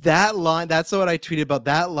me? That line, that's what I tweeted about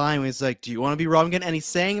that line. When he's like, do you want to be Robin again? And he's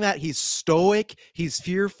saying that he's stoic, he's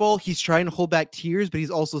fearful, he's trying to hold back tears, but he's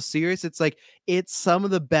also serious. It's like, it's some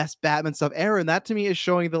of the best Batman stuff ever. And that to me is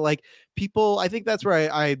showing that like people, I think that's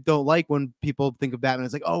where I don't like when people think of Batman.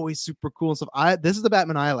 It's like, oh, he's super cool and stuff. This is the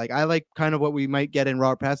Batman I like. I like kind of what we might get in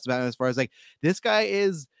Robert Pattinson's Batman as far as like, this guy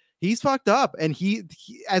he's fucked up, and he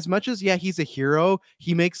as much as he's a hero,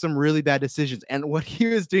 he makes some really bad decisions, and what he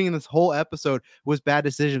was doing in this whole episode was bad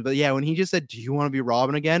decisions. But when he just said, do you want to be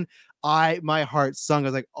Robin again, my heart sung. I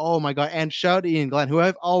was like, oh my god. And shout out to Ian Glenn, who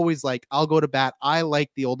I've always liked. I'll go to bat. I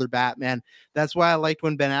like the older Batman. That's why I liked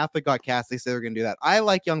when Ben Affleck got cast. They said they're gonna do that. I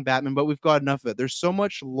like young Batman, but we've got enough of it. There's so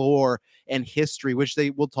much lore and history, which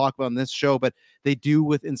they will talk about in this show, but they do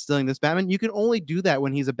with instilling this Batman. You can only do that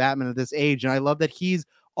when he's a Batman at this age, and I love that he's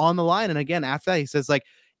on the line. And again, after that, he says like,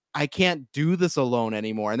 I can't do this alone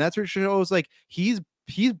anymore. And that's what shows like he's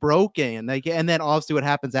broken. Like, and then obviously what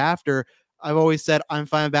happens after, I've always said I'm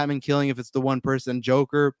fine with Batman killing if it's the one person.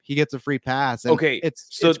 Joker, he gets a free pass. And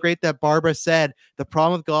it's great that Barbara said the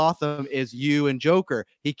problem with Gotham is you and Joker.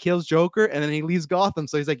 He kills Joker and then he leaves Gotham.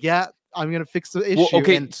 So he's like, yeah, I'm gonna fix the issue. Well,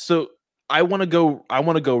 okay, so I want to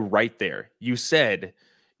go right there. You said,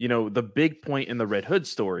 the big point in the Red Hood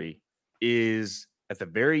story is at the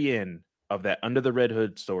very end of that Under the Red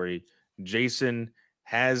Hood story, Jason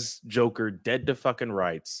has Joker dead to fucking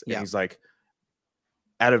rights. And he's like,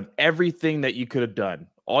 out of everything that you could have done,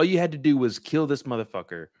 all you had to do was kill this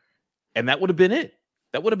motherfucker. And that would have been it.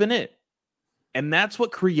 That would have been it. And that's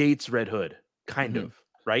what creates Red Hood, kind of,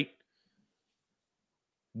 right?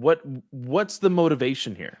 What's the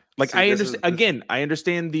motivation here? Like, See, I understand I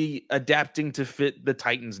understand the adapting to fit the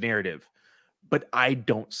Titans narrative, but I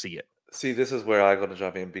don't see it. See, this is where I'm going to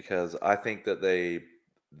jump in because I think that they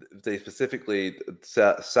specifically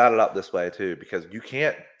set it up this way too, because you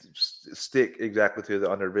can't stick exactly to the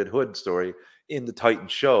under Red Hood story in the Titan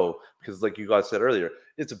show because, like you guys said earlier,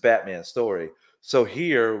 it's a Batman story. So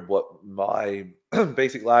here, what my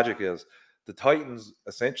basic logic is, the Titans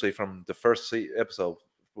essentially from the first episode,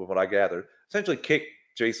 from what I gathered, essentially kicked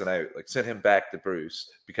Jason out, like sent him back to Bruce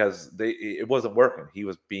because it wasn't working. He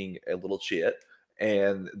was being a little shit.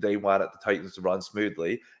 And they wanted the Titans to run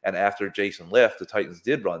smoothly. And after Jason left, the Titans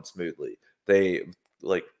did run smoothly. They're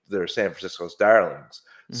San Francisco's darlings.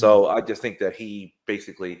 Mm-hmm. So I just think that he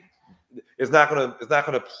basically is not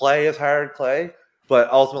gonna play as hard Clay,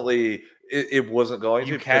 but ultimately it wasn't going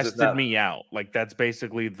to. You casted me out. Like, that's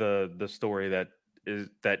basically the story that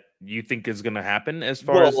you think is going to happen as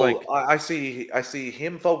far as like I see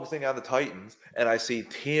him focusing on the Titans, and I see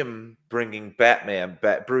Tim bringing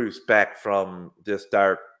Bruce back from this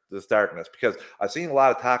darkness, because I've seen a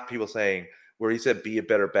lot of people saying where he said be a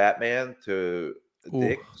better Batman to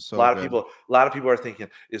Dick. So a lot of people are thinking,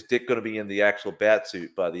 is Dick going to be in the actual bat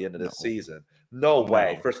suit by the end of this season? No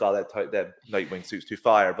way. First of all, that Nightwing suit's too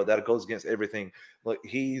fire, but that goes against everything. Like,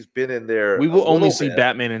 he's been in there. We will only see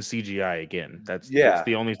Batman in CGI again. That's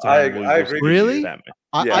the only time. I agree. Really? Batman.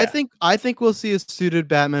 I think we'll see a suited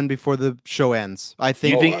Batman before the show ends. I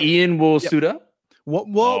think. You think Ian will suit up?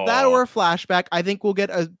 Well, that or a flashback. I think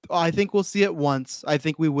we'll see it once. I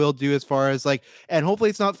think we will do, as far as like, and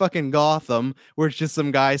hopefully it's not fucking Gotham where it's just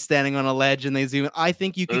some guy standing on a ledge and they zoom in. I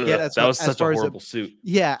think you could get that was such a horrible suit.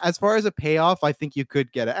 Yeah, as far as a payoff, I think you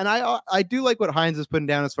could get it. And I do like what Hines is putting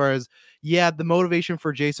down as far as, the motivation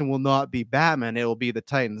for Jason will not be Batman. It will be the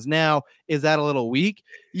Titans. Now, is that a little weak?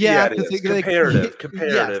 Yeah, comparative.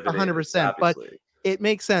 Yes, 100%. But it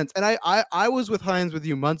makes sense. And I was with Hines with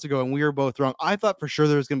you months ago, and we were both wrong. I thought for sure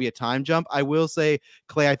there was going to be a time jump. I will say,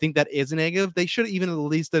 Clay, I think that is a negative. They should have even at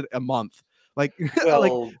least a month. Like,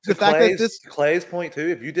 well, like the fact that Clay's point too,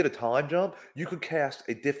 if you did a time jump, you could cast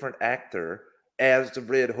a different actor as the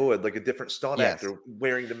Red Hood, like a different stunt actor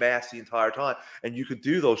wearing the mask the entire time. And you could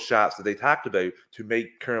do those shots that they talked about to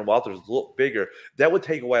make Karen Walters look bigger. That would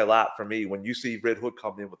take away a lot from me when you see Red Hood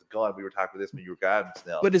coming in with the gun. We were talking about this when you were guiding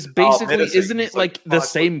Snell. But it's basically, isn't it like the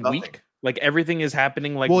same week? Like, everything is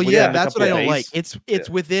happening like, well, yeah, that's what I don't like. It's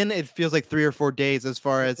within, it feels like 3 or 4 days, as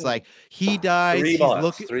far as like he dies. 3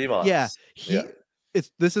 months. 3 months. Yeah.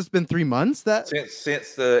 This has been 3 months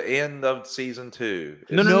since the end of season 2.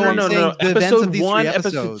 No. Episode 1,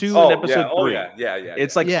 episode 2, and episode 3. Yeah.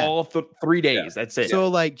 It's like all 3 days. That's it. So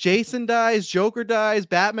like Jason dies, Joker dies,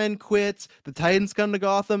 Batman quits, the Titans come to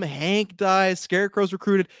Gotham, Hank dies, Scarecrow's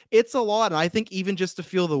recruited. It's a lot, and I think even just to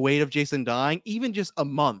feel the weight of Jason dying, even just a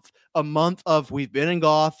month of we've been in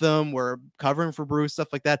Gotham, we're covering for Bruce, stuff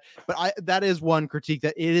like that. But that is one critique,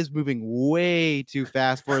 that it is moving way too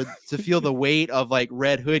fast to feel the weight of like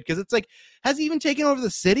Red Hood, because it's like, has he even taken over the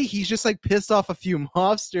city? He's just like pissed off a few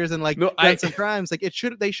mobsters and like done some crimes. Like, they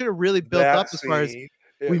should have really built up as far as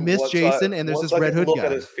we miss Jason and there's this Red Hood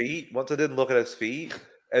guy. Once I didn't look at his feet,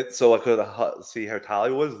 and so I could see how tall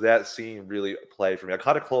he was, that scene really played for me. I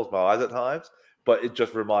kind of closed my eyes at times, but it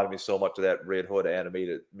just reminded me so much of that Red Hood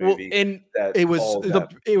animated movie. Well, and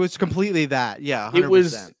it was completely that. Yeah, 100%. It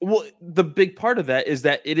was, the big part of that is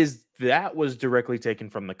that that was directly taken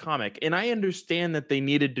from the comic. And I understand that they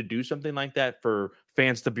needed to do something like that for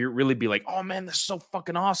fans to really be like, oh man, this is so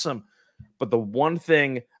fucking awesome. But the one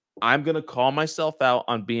thing, I'm going to call myself out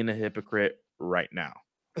on being a hypocrite right now.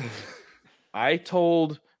 I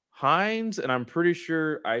told Hines, and I'm pretty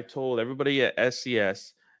sure I told everybody at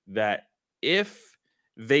SCS, that if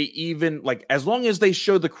they even, like, as long as they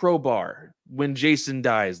show the crowbar when Jason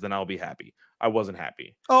dies, then I'll be happy. I wasn't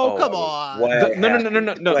happy. Oh, come on.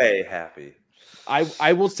 No. Way happy.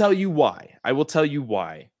 I will tell you why.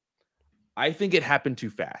 I think it happened too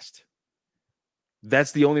fast.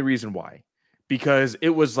 That's the only reason why. Because it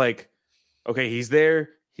was like, okay, he's there,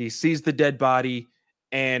 he sees the dead body,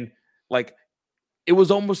 and like, it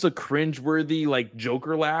was almost a cringeworthy like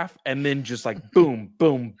Joker laugh, and then just like boom,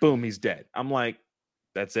 boom, boom, he's dead. I'm like,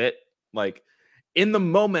 that's it. Like, in the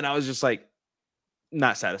moment, I was just like,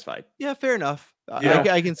 not satisfied. Yeah, fair enough. Yeah.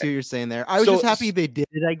 I can see what you're saying there. I was So- just happy they did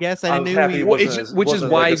it. I guess I I was knew happy we- it Well, wasn't which is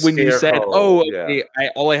wasn't why like a when you said, scarecrow, "Oh, yeah. okay,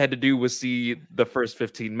 all I had to do was see the first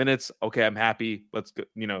 15 minutes." Okay, I'm happy. Let's go.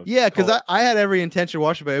 Yeah, because call it. I had every intention of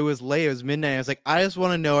watching, but it was late. It was midnight. I was like, I just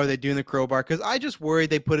want to know, are they doing the crowbar? Because I just worried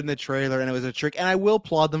they put in the trailer and it was a trick. And I will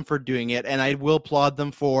applaud them for doing it. And I will applaud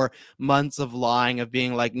them for months of lying, of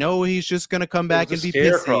being like, no, he's just going to come back It and was a be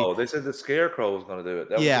scarecrow. pissy. They said the scarecrow was going to do it.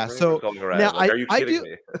 That was Yeah, the rumor so going around. now Like, are you kidding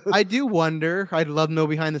me? I do wonder. I'd love to know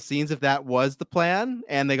behind the scenes if that was the plan,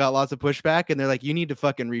 and they got lots of pushback, and they're like, "You need to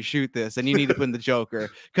fucking reshoot this, and you need to put in the Joker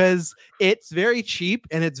because it's very cheap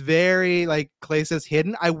and it's very like Clay says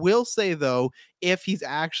hidden." I will say though, if he's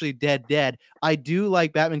actually dead, I do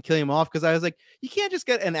like Batman killing him off because I was like, you can't just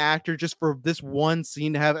get an actor just for this one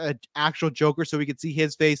scene to have an actual Joker so we could see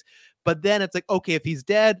his face. But then it's like, okay, if he's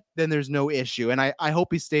dead, then there's no issue. And I hope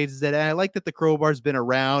he stays dead. And I like that the crowbar's been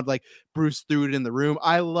around, like Bruce threw it in the room.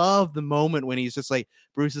 I love the moment when he's just like,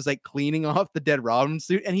 Bruce is like cleaning off the dead Robin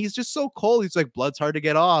suit. And he's just so cold. He's like, blood's hard to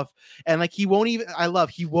get off. And like, he won't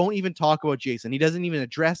even talk about Jason. He doesn't even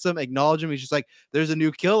address him, acknowledge him. He's just like, there's a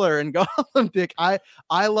new killer in Gotham. Dick.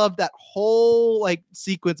 I love that whole like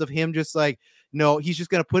sequence of him just like, no, he's just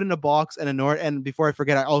gonna put in a box and ignore it. And before I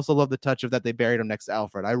forget, I also love the touch of that they buried him next to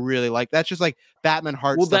Alfred. I really like that's just like Batman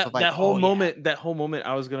heart Well, stuff. that whole moment,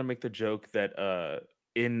 I was gonna make the joke that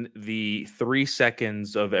in the 3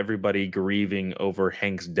 seconds of everybody grieving over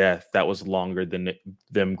Hank's death, that was longer than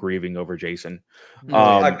them grieving over Jason.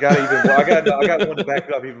 I got one to back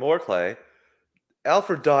it up even more, Clay.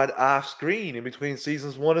 Alfred died off screen in between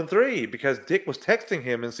seasons 1 and 3 because Dick was texting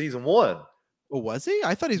him in season 1. Oh, was he?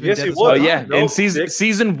 I thought he's been Yes, dead. he this was. whole Oh time. yeah, No, and season Dick-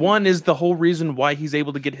 season 1 is the whole reason why he's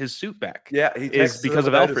able to get his suit back. Yeah, he is texted because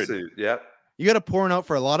him of about his Alfred. suit. Yep. You got to pour it out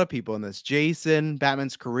for a lot of people in this. Jason,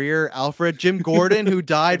 Batman's career, Alfred, Jim Gordon, who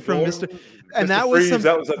died from Mr. And that was Freeze,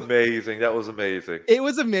 that was amazing. That was amazing. It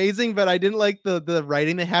was amazing, but I didn't like the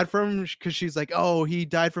writing they had for him because she's like, oh, he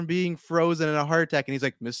died from being frozen in a heart attack, and he's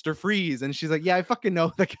like, Mr. Freeze, and she's like, yeah, I fucking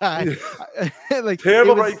know the guy. Like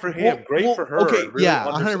Terrible it was- writing for him. Great for her. Okay, It really yeah,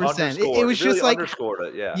 under- 100%. It underscored- was really just like underscored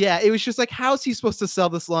it. Yeah. Yeah, it was just like, how's he supposed to sell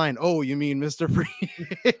this line? Oh, you mean Mr. Freeze?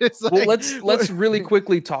 It's Well, like- let's really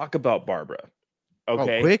quickly talk about Barbara.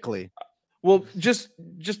 Okay. Oh, quickly. Well, just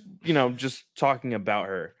talking about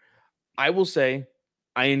her, I will say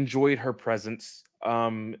I enjoyed her presence.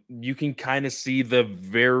 You can kind of see the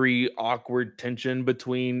very awkward tension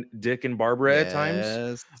between Dick and Barbara at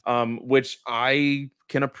times, which I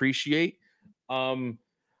can appreciate.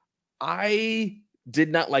 I did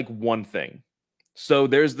not like one thing. So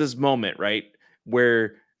there's this moment, right,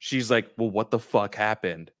 where she's like, well, what the fuck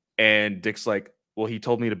happened? And Dick's like, well, he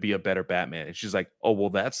told me to be a better Batman. And she's like, oh, well,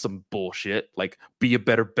 that's some bullshit. Like, be a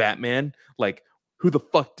better Batman? Like, who the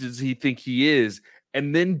fuck does he think he is?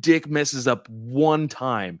 And then Dick messes up one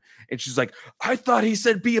time. And she's like, I thought he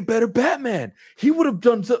said be a better Batman. He would have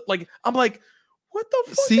done so. Like, I'm like, what the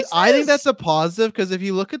fuck See, is I think this? that's a positive because if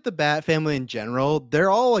you look at the Bat family in general, they're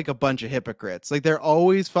all like a bunch of hypocrites. Like they're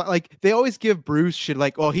always like they always give Bruce shit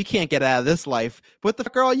like, "Oh, he can't get out of this life." What the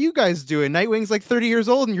fuck are all you guys doing? Nightwing's like 30 years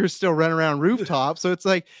old and you're still running around rooftops. So it's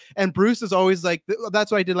like, and Bruce is always like,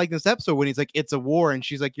 that's what I did like this episode when he's like, "It's a war," and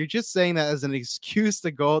she's like, "You're just saying that as an excuse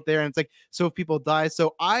to go out there." And it's like, so if people die.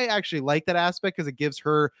 So I actually like that aspect because it gives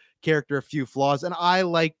her character a few flaws, and I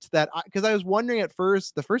liked that because I was wondering at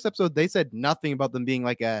first, the first episode they said nothing about them being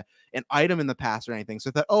like an item in the past or anything,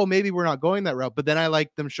 so I thought, oh, maybe we're not going that route. But then I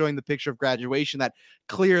liked them showing the picture of graduation that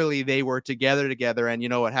clearly they were together, and you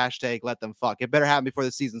know what, hashtag let them fuck. It better happen before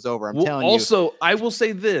the season's over. I'm telling you. Also, I will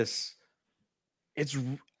say this: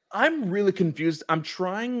 I'm really confused. I'm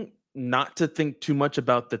trying not to think too much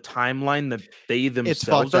about the timeline that they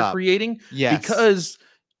themselves are creating, because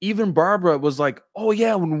even Barbara was like, oh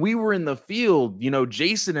yeah, when we were in the field,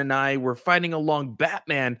 Jason and I were fighting along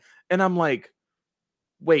Batman. And I'm like,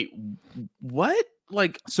 wait, what?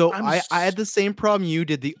 Like, so I had the same problem you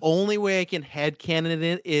did. The only way I can headcanon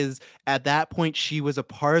it is at that point she was a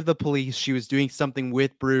part of the police. She was doing something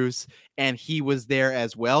with Bruce and he was there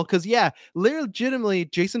as well. Because legitimately,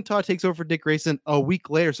 Jason Todd takes over for Dick Grayson a week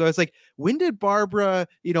later. So I was like, when did Barbara,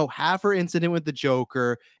 have her incident with the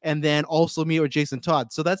Joker and then also meet with Jason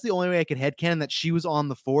Todd? So that's the only way I could headcanon that she was on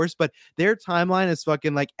the force. But their timeline is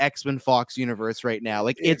fucking like X-Men Fox universe right now.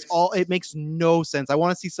 Like it makes no sense. I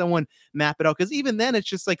want to see someone map it out because even then it's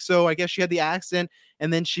just like, so I guess she had the accident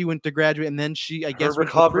and then she went to graduate and then she, I guess, her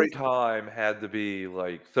recovery time had to be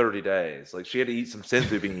like 30 days. Like she had to eat some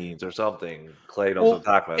senzu beans or something. Clay knows what I'm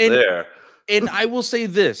talking about there. And I will say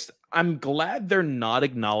this: I'm glad they're not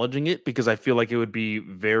acknowledging it because I feel like it would be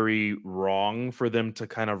very wrong for them to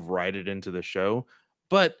kind of write it into the show.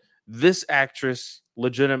 But this actress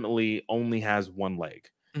legitimately only has one leg.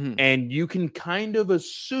 Mhm. And you can kind of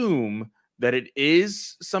assume that it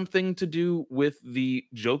is something to do with the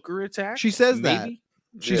Joker attack. She says that. maybe?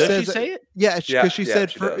 She Does says she say it? Yeah, because Yeah, she yeah,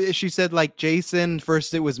 said she does. she said like Jason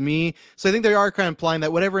first. It was me. So I think they are kind of implying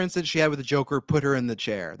that whatever incident she had with the Joker put her in the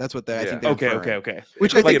chair. That's what I think. They're Okay. inferring. It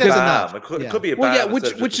Which could I think be a there's bomb. enough. It Yeah. could be a Well, yeah, bomb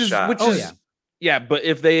instead of which just a is shot. yeah, but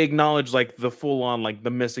if they acknowledge like the full on like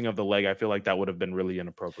the missing of the leg, I feel like that would have been really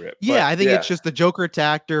inappropriate. Yeah, I think yeah. it's just the Joker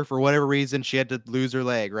attacked her for whatever reason. She had to lose her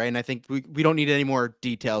leg, right? And I think we don't need any more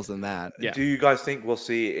details than that. Yeah. Do you guys think we'll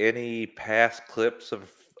see any past clips of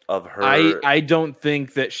her? I don't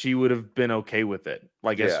think that she would have been okay with it.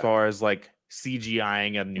 Like as Yeah. far as like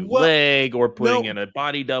CGIing a new Well, leg or putting no. in a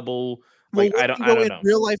body double. Well, Like I don't in know.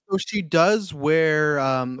 real life, though, she does wear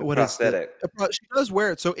prosthetic. She does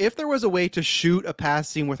wear it. So if there was a way to shoot a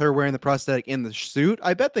past scene with her wearing the prosthetic in the suit,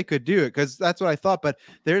 I bet they could do it because that's what I thought. But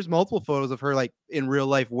there's multiple photos of her like in real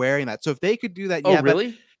life wearing that. So if they could do that, Oh, yeah. but-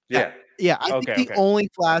 really? Yeah. Yeah, I Okay, think the okay. only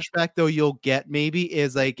flashback though you'll get maybe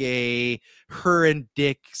is like a her and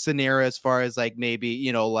Dick scenario as far as like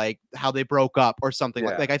maybe like how they broke up or something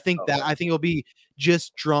Yeah. like I think it'll be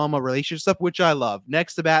just drama relationship stuff, which I love.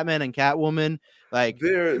 Next to Batman and Catwoman, like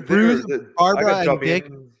Bruce, Barbara and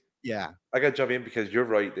Dick. Yeah. I got to jump in because you're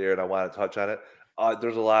right there, and I want to touch on it.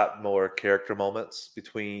 There's a lot more character moments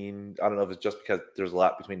between. I don't know if it's just because there's a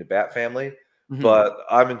lot between the Bat family, Mhm. but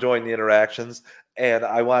I'm enjoying the interactions, and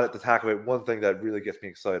I wanted to talk about one thing that really gets me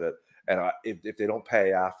excited. And if they don't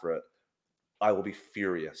pay off for it, I will be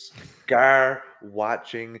furious. Gar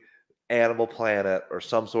watching Animal Planet or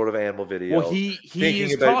some sort of animal video. Well, he thinking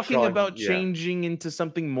is about talking trying- about yeah. changing into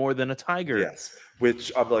something more than a tiger. Yes,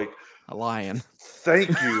 which I'm like, a lion. Thank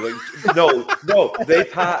you. Like, no, they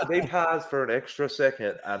pause for an extra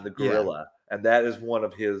second on the gorilla, and that is one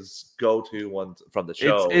of his go-to ones from the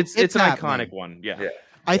show. It's an happening. iconic one. Yeah.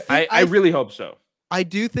 I really hope so. I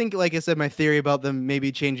do think, like I said, my theory about them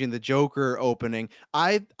maybe changing the Joker opening,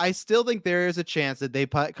 I still think there is a chance that they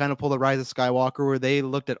kind of pull the Rise of Skywalker where they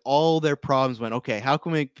looked at all their problems, went, okay, how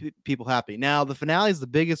can we make people happy? Now, the finale is the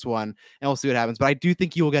biggest one, and we'll see what happens. But I do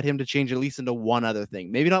think you will get him to change at least into one other thing.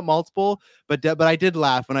 Maybe not multiple, but I did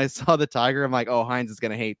laugh when I saw the tiger. I'm like, oh, Hines is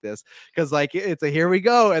going to hate this because like it's a here we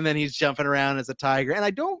go. And then he's jumping around as a tiger. And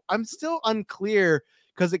I'm still unclear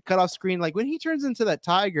because it cut off screen. Like when he turns into that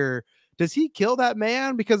tiger, does he kill that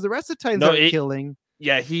man? Because the rest of the Titans aren't killing.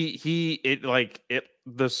 Yeah,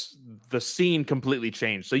 the scene completely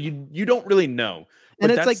changed. So you don't really know. But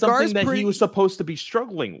And it's that's like something Gar's that he was supposed to be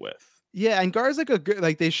struggling with. Yeah, and Gar's like a good,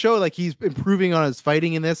 like they show like he's improving on his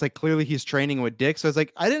fighting in this. Like clearly he's training with Dick. So it's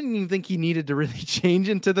like I didn't even think he needed to really change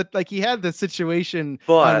into the like he had the situation on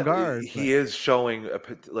But Gar. he is showing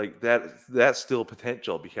like that's still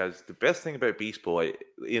potential because the best thing about Beast Boy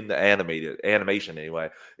in the animation anyway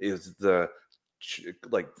is the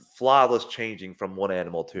like flawless changing from one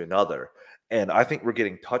animal to another. And I think we're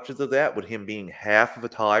getting touches of that with him being half of a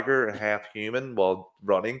tiger and half human while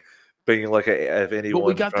running. Being like if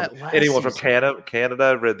anyone from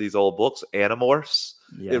Canada read these old books, Animorphs.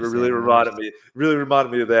 Yes, it really Animorphs.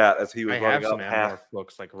 reminded me of that as he was I running have some up Animorph half.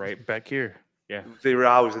 books like right back here. Yeah. They were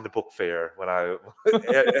always in the book fair when I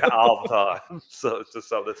all the time. So it's just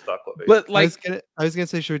something that stuck with me. But like I was gonna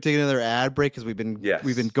say, should we take another ad break because we've been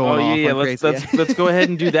going Oh off yeah, on let's crazy. let's go ahead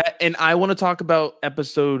and do that. And I want to talk about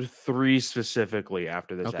episode 3 specifically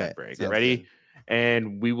after this Okay, ad break. sounds Ready? good.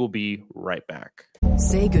 And we will be right back.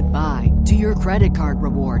 Say goodbye to your credit card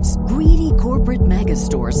rewards. Greedy corporate mega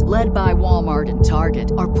stores, led by Walmart and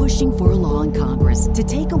Target, are pushing for a law in Congress to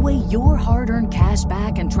take away your hard-earned cash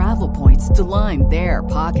back and travel points to line their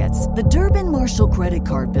pockets. The Durbin-Marshall credit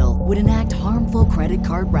card bill would enact harmful credit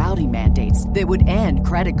card routing mandates that would end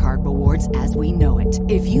credit card rewards as we know it.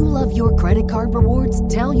 If you love your credit card rewards,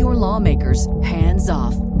 tell your lawmakers, hands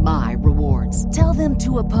off my rewards. Tell them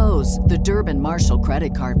to oppose the Durbin-Marshall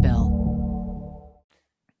credit card bill.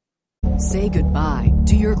 Say goodbye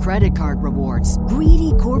to your credit card rewards.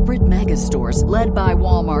 Greedy corporate mega stores, led by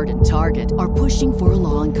Walmart and Target, are pushing for a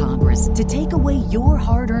law in Congress to take away your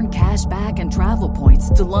hard-earned cash back and travel points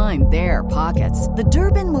to line their pockets. The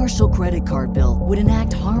Durbin-Marshall credit card bill would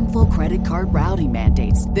enact harmful credit card routing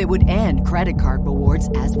mandates that would end credit card rewards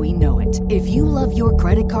as we know it. If you love your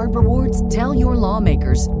credit card rewards, tell your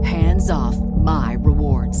lawmakers, hands off my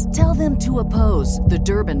rewards. Tell them to oppose the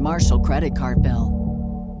Durbin-Marshall credit card bill.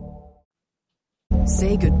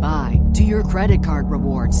 Say goodbye to your credit card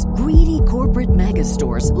rewards. Greedy corporate mega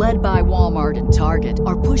stores, led by Walmart and Target,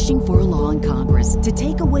 are pushing for a law in Congress to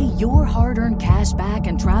take away your hard-earned cash back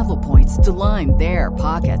and travel points to line their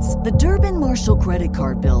pockets. The Durbin-Marshall credit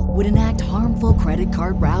card bill would enact harmful credit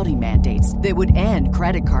card routing mandates that would end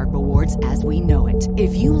credit card rewards as we know it.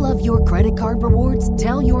 If you love your credit card rewards,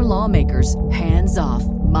 tell your lawmakers, hands off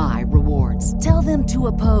my rewards. Tell them to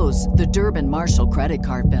oppose the Durbin-Marshall credit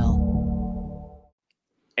card bill.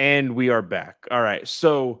 And we are back. All right.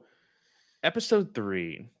 So episode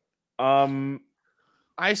 3.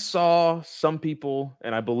 I saw some people,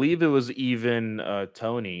 and I believe it was even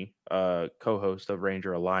Tony, co-host of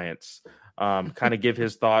Ranger Alliance, kind of give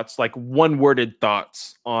his thoughts, like one-worded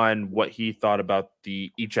thoughts on what he thought about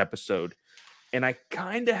each episode. And I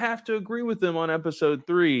kind of have to agree with him on episode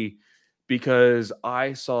 3 because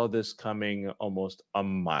I saw this coming almost a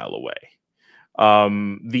mile away.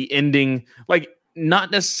 The ending, like,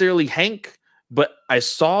 not necessarily Hank, but I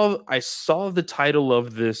saw the title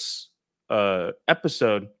of this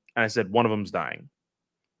episode and I said one of them's dying.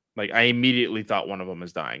 Like, I immediately thought one of them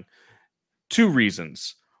is dying. 2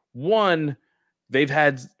 reasons. One, they've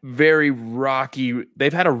had a very rocky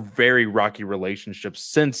relationship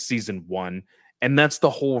since season 1, and that's the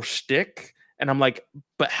whole shtick. And I'm like,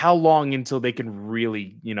 but how long until they can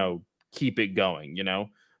really, keep it going,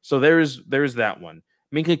 So there's that one.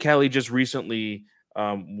 Minka Kelly just recently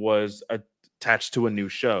was attached to a new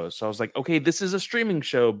show. So I was like, okay, this is a streaming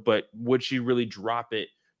show, but would she really drop it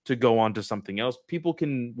to go on to something else? People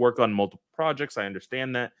can work on multiple projects. I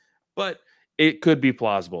understand that, but it could be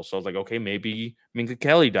plausible. So I was like, okay, maybe Minka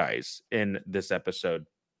Kelly dies in this episode.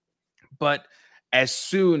 But as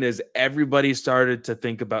soon as everybody started to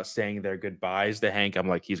think about saying their goodbyes to Hank, I'm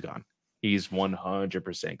like, he's gone. He's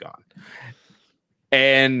 100% gone.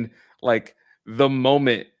 And like the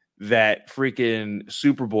moment that freaking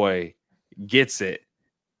Superboy gets it,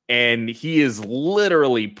 and he is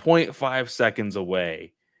literally 0.5 seconds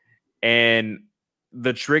away, and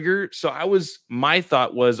the trigger. So my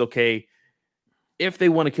thought was, okay, if they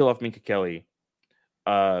want to kill off Minka Kelly,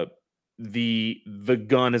 the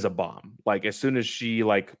gun is a bomb. Like, as soon as she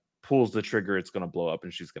pulls the trigger, it's going to blow up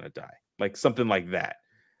and she's going to die. Like something like that.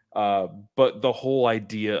 But the whole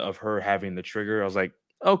idea of her having the trigger, I was like,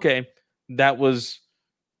 okay, that was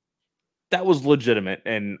legitimate,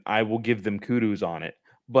 and I will give them kudos on it.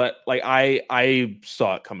 But like, I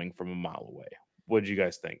saw it coming from a mile away. What did you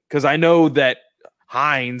guys think? Because I know that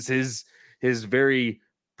Hines, his very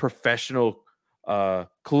professional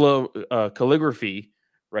calligraphy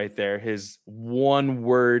right there, his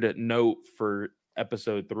one-word note for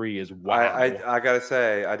episode 3 is wow. I gotta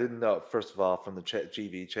say, I didn't know, first of all, from the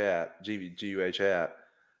GUA chat,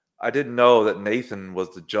 I didn't know that Nathan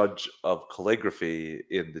was the judge of calligraphy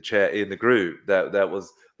in the chat, in the group. That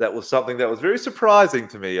was something that was very surprising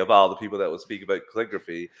to me, of all the people that would speak about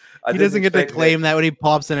calligraphy. He doesn't get to claim that when he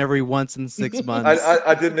pops in every once in 6 months.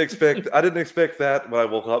 I didn't expect that when I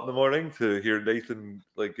woke up in the morning to hear Nathan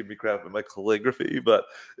give me crap at my calligraphy, but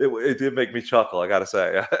it did make me chuckle, I gotta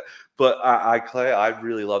say. But I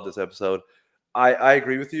really love this episode. I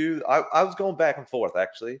agree with you. I was going back and forth,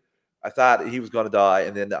 actually. I thought he was going to die,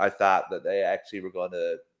 and then I thought that they actually were going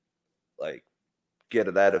to get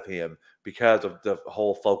it out of him because of the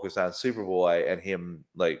whole focus on Superboy and him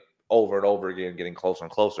over and over again getting closer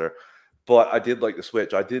and closer. But I did like the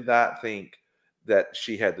switch. I did not think that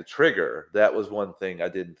she had the trigger. That was one thing I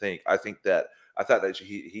didn't think. I thought that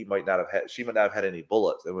she might not have had any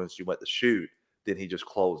bullets, and when she went to shoot, then he just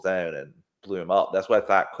closed down and blew him up. That's what I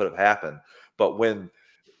thought could have happened. But when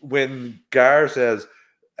Gar says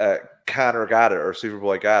Connor got it, or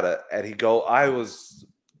Superboy got it, and I was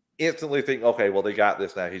instantly thinking, okay, well, they got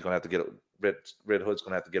this now. He's gonna have to get Red Hood's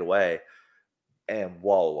gonna have to get away. And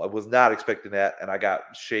whoa, I was not expecting that. And I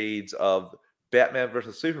got shades of Batman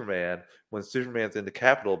versus Superman when Superman's in the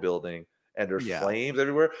Capitol building and there's flames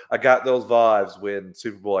everywhere. I got those vibes when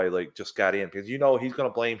Superboy just got in, because he's gonna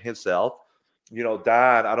blame himself.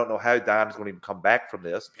 Don, I don't know how Don's gonna even come back from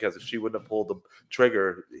this, because if she wouldn't have pulled the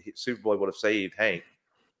trigger, Superboy would have saved Hank.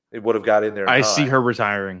 It would have got in there. I see her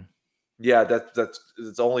retiring. Yeah, that's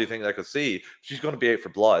the only thing I could see. She's going to be out for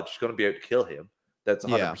blood. She's going to be out to kill him. That's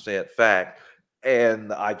 100% fact.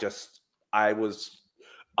 And I was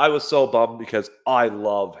so bummed, because I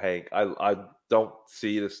love Hank. I don't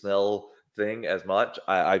see the Snell thing as much.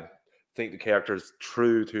 I think the character is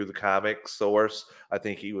true to the comic source. I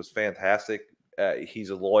think he was fantastic. He's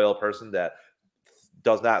a loyal person that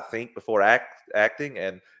does not think before acting,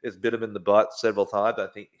 and it's bit him in the butt several times. I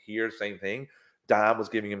think here, same thing. Dom was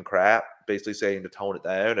giving him crap, basically saying to tone it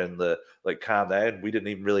down and calm down. We didn't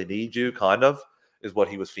even really need you, kind of. is what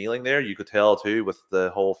he was feeling there. You could tell too with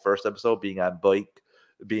the whole first episode being on bike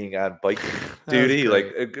duty.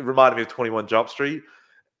 Like it reminded me of 21 Jump Street.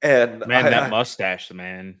 And that mustache,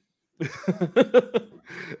 man.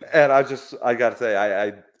 And I gotta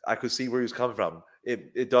say, I could see where he was coming from.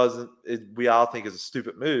 We all think it's a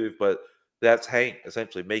stupid move, but that's Hank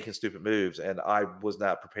essentially making stupid moves. And I was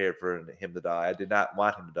not prepared for him to die. I did not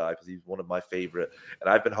want him to die because he's one of my favorite. And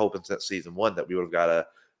I've been hoping since season 1 that we would have got a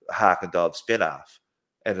Hawk and Dove spinoff.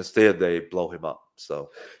 And instead they blow him up. So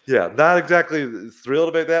yeah, not exactly thrilled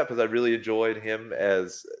about that because I really enjoyed him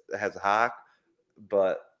as Hawk.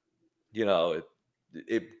 But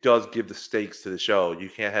it does give the stakes to the show. You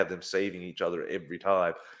can't have them saving each other every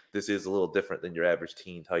time. This is a little different than your average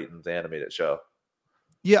Teen Titans animated show.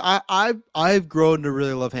 Yeah, I've grown to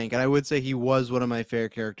really love Hank, and I would say he was one of my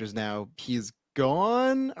favorite characters. Now he's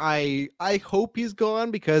gone. I hope he's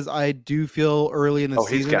gone because I do feel early in the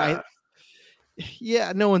season. He's gone.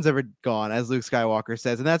 Yeah, no one's ever gone, as Luke Skywalker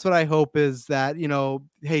says. And that's what I hope is that,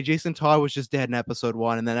 hey, Jason Todd was just dead in episode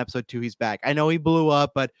 1, and then episode 2, he's back. I know he blew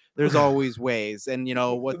up, but there's always ways. And,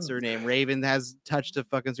 what's her name? Raven has touched a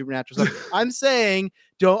fucking supernatural stuff. I'm saying,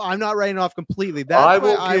 I'm not writing off completely. I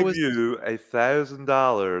will give you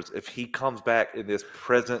 $1,000 if he comes back in this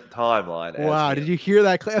present timeline. Wow, did you hear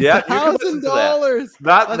that? Yeah, $1,000.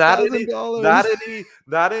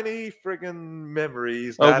 Not any friggin'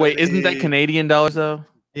 memories. Oh wait, isn't that Canadian dollars though?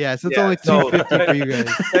 Yeah, so it's only $250 for you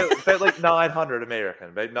guys. Bet like 900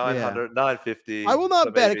 American, bet 900, 950. I will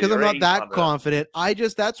not bet it because I'm not that confident.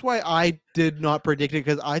 That's why I did not predict it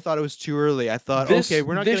because I thought it was too early. I thought, okay,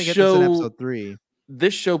 we're not going to get this in episode 3.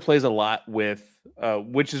 This show plays a lot with,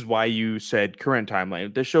 which is why you said current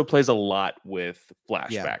timeline. This show plays a lot with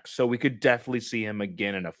flashbacks, so we could definitely see him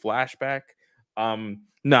again in a flashback.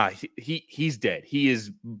 He's dead. He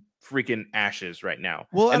is freaking ashes right now.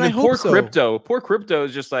 Well, and I hope Poor Crypto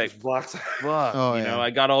is just like, fuck.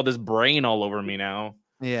 I got all this brain all over me now.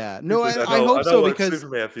 Yeah, no, I hope so because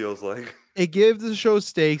Superman feels like. It gives the show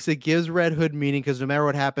stakes. It gives Red Hood meaning because no matter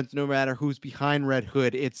what happens, no matter who's behind Red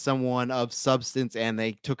Hood, it's someone of substance and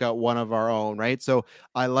they took out one of our own, right? So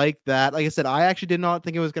I like that. Like I said, I actually did not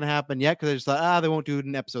think it was going to happen yet because I just thought, they won't do it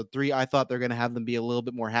in episode 3. I thought they're going to have them be a little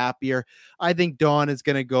bit more happier. I think Dawn is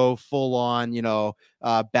going to go full on,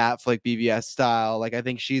 Batflick BVS style. Like I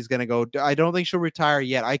think she's going to go. I don't think she'll retire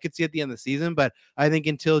yet. I could see at the end of the season, but I think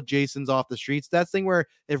until Jason's off the streets, that's the thing where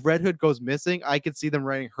if Red Hood goes missing, I could see them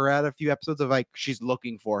writing her out a few episodes of like she's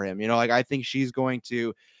looking for him, I think she's going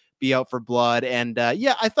to be out for blood. And I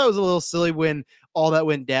thought it was a little silly when all that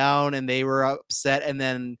went down and they were upset and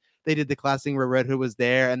then they did the class thing where Red Hood was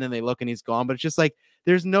there and then they look and he's gone, but it's just like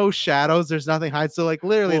there's no shadows, there's nothing hide. So like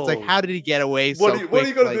literally it's like, how did he get away what are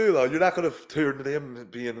you gonna do though? You're not gonna turn to him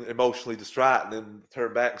being emotionally distraught and then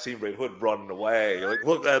turn back and see Red Hood running away. You're like,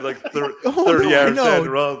 look at like 30 yards down the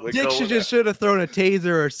road. Like, Dick should have thrown a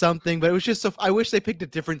taser or something, but it was just so I wish they picked a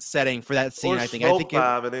different setting for that scene. Or I think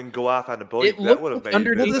bomb and then go off on the boat. That would have made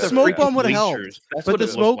underneath the smoke bomb would have helped. That's but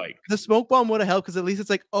what the smoke bomb would have helped because at least it's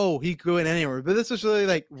like, oh, he could go in anywhere. But this was really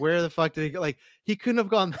like, where the fuck did he go? Like he couldn't have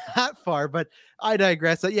gone that far, but I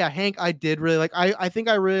digress. Yeah, Hank, I did really like. I think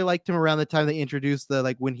I really liked him around the time they introduced the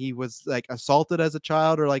like when he was like assaulted as a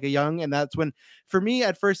child or like a young, and that's when for me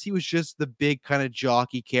at first he was just the big kind of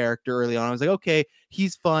jockey character early on. I was like, okay,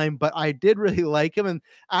 he's fine, but I did really like him. And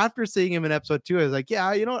after seeing him in episode 2, I was like,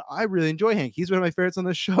 yeah, you know what? I really enjoy Hank. He's one of my favorites on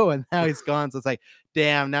the show, and now he's gone. So it's like,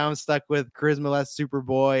 damn, now I'm stuck with Charisma less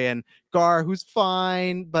Superboy and Gar, who's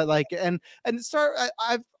fine, but like and Starfire,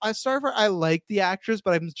 I like the actress,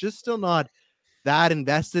 but I'm just still not that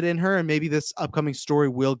invested in her, and maybe this upcoming story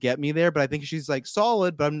will get me there, but I think she's like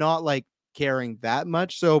solid, but I'm not like caring that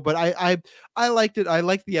much. So but I liked it. I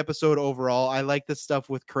liked the episode overall. I like the stuff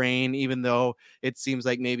with Crane, even though it seems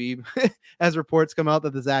like maybe as reports come out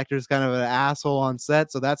that this actor is kind of an asshole on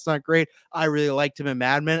set, so that's not great. I really liked him in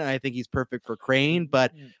Mad Men and I think he's perfect for Crane,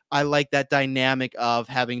 but I like that dynamic of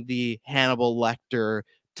having the Hannibal Lecter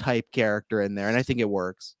type character in there, and I think it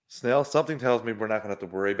works. Snell, something tells me we're not going to have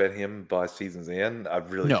to worry about him by season's end. I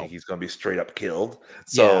really think he's going to be straight up killed.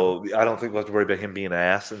 So I don't think we'll have to worry about him being an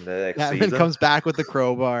ass in the next season. Comes back with the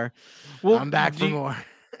crowbar. Well, I'm back for more.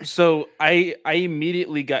 So I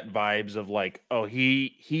immediately got vibes of like, oh,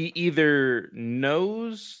 he either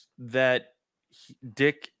knows that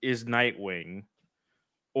Dick is Nightwing,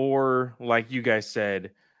 or like you guys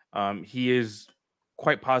said, he is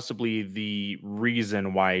quite possibly the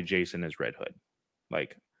reason why Jason is Red Hood.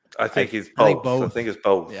 Like, I think he's both. I think it's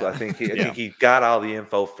both. Yeah. I think he got all the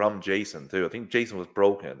info from Jason too. I think Jason was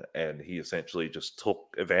broken, and he essentially just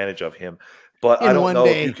took advantage of him But I In don't one know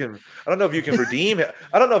day. if you can. I don't know if you can redeem it.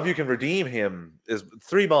 I don't know if you can redeem him. Is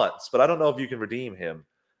 3 months, but I don't know if you can redeem him.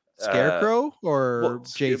 Scarecrow or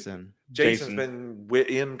Jason? Jason's been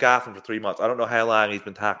in Gotham for 3 months. I don't know how long he's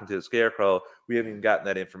been talking to the Scarecrow. We haven't even gotten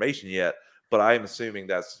that information yet, but I'm assuming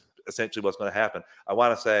that's essentially what's going to happen. I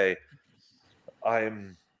want to say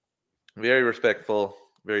I'm very respectful,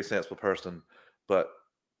 very sensible person, but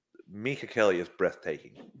Minka Kelly is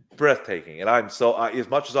breathtaking. And I'm so as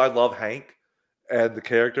much as I love Hank and the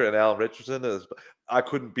character and Alan Richardson, I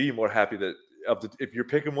couldn't be more happy that if you're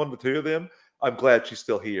picking one of the two of them, I'm glad she's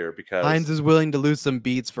still here because Hines is willing to lose some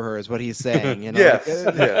beats for her, is what he's saying. You know?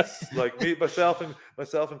 yes. Like myself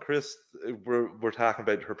and Chris were talking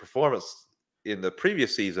about her performance in the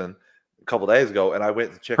previous season a couple days ago, and I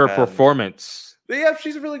went to check her performance. Yeah,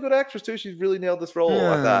 she's a really good actress too. She's really nailed this role.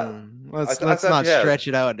 I thought. Let's not stretch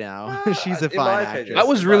it out now. She's a fine actress. I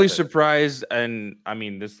was really surprised, and I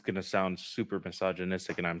mean, this is gonna sound super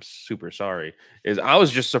misogynistic, and I'm super sorry. I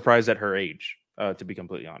was just surprised at her age, to be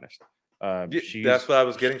completely honest. That's what I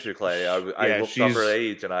was getting to, Clay. I looked up her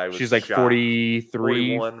age, and I was she's like shocked. 43,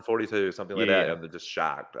 41, 42, something like that. I'm just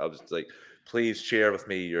shocked. I was like, please share with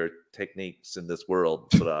me your techniques in this world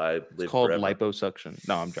so that I live It's called forever. liposuction.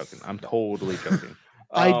 No, I'm joking. I'm totally joking.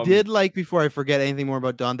 I did like, before I forget anything more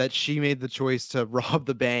about Dawn, that she made the choice to rob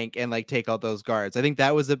the bank and like take out those guards. I think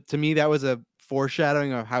that was to me that was a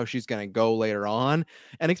foreshadowing of how she's going to go later on.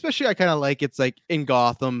 And especially I kind of like, it's like in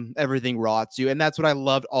Gotham, everything rots you. And that's what I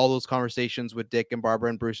loved, all those conversations with Dick and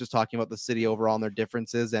Barbara and Bruce just talking about the city overall and their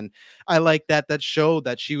differences. And I like that showed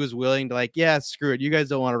that she was willing to like, yeah, screw it. You guys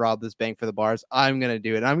don't want to rob this bank for the bars. I'm going to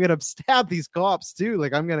do it. I'm going to stab these cops too.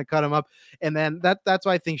 Like I'm going to cut them up. And then that's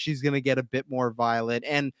why I think she's going to get a bit more violent.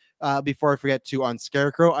 And before I forget to, on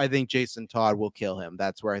Scarecrow, I think Jason Todd will kill him.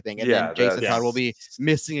 That's where I think. And then Jason Todd will be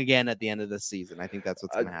missing again at the end of the season. I think that's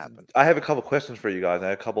what's going to happen. I have a couple questions for you guys. I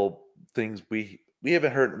have a couple things we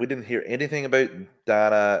haven't heard. We didn't hear anything about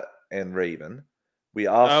Donna and Raven. We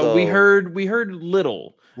also we heard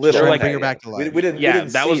little. They're like bring her back to life. We didn't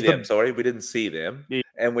that see was them. Sorry, we didn't see them,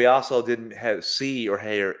 and we also didn't see or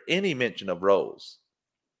hear any mention of Rose.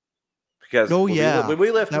 Because when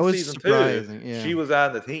we left in season 2, she was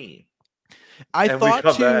on the team. I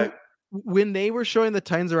thought too, when they were showing the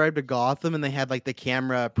Titans arrived to Gotham and they had like the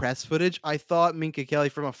camera press footage, I thought Minka Kelly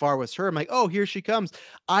from afar was her. I'm like, oh, here she comes.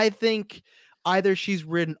 I think either she's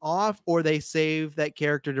ridden off or they save that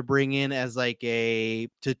character to bring in as like to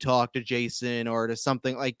talk to Jason or to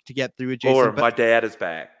something like to get through with Jason. Or my dad is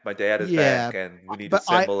back. My dad is back and we need to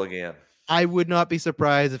assemble again. I would not be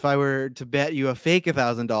surprised if I were to bet you a fake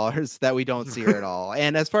 $1,000 that we don't see her at all.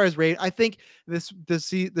 And as far as Ray, I think this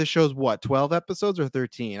show's what, 12 episodes or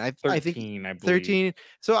 13? I think 13. 13.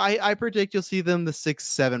 So I predict you'll see them the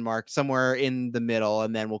 6-7 mark, somewhere in the middle,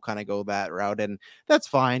 and then we'll kind of go that route, and that's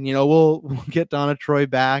fine. You know, we'll get Donna Troy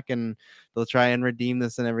back, and they'll try and redeem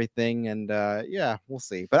this and everything, and yeah, we'll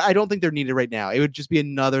see. But I don't think they're needed right now. It would just be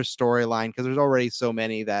another storyline because there's already so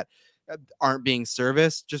many that aren't being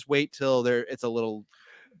serviced. Just wait till it's a little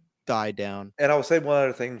died down. And I will say one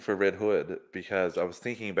other thing for Red Hood, because I was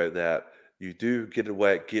thinking about that. You do get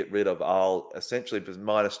rid of all, essentially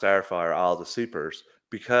minus Starfire, all the supers,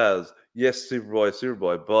 because yes,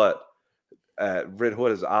 Superboy, but Red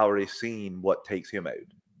Hood has already seen what takes him out.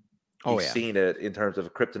 He's seen it in terms of a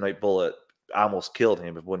kryptonite bullet almost killed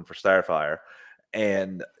him if it wasn't for Starfire,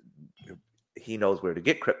 and he knows where to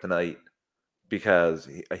get kryptonite because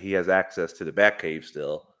he has access to the Batcave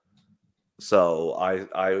still. So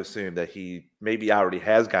I assume that he maybe already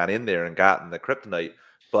has gone in there and gotten the kryptonite,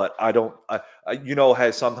 but I don't. You know how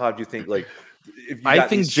sometimes you think like, I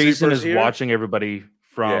think Jason is watching everybody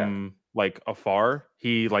from like afar.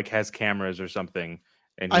 He like has cameras or something,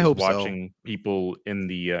 and he's watching people in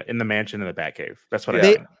the mansion in the Batcave. That's what I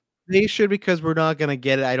think. They should, because we're not going to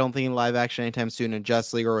get it, I don't think, in live action anytime soon in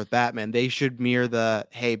Justice League or with Batman. They should mirror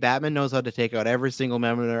hey, Batman knows how to take out every single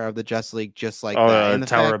member of the Justice League just like that. And the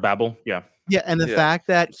Tower of Babel. Yeah. Yeah, and the fact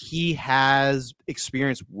that he has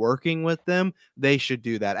experience working with them, they should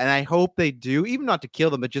do that. And I hope they do, even not to kill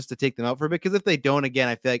them, but just to take them out for a bit. Because if they don't, again,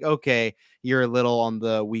 I feel like, okay, you're a little on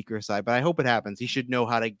the weaker side. But I hope it happens. He should know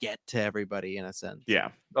how to get to everybody in a sense. Yeah.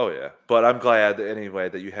 Oh, yeah. But I'm glad that anyway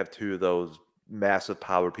that you have two of those massive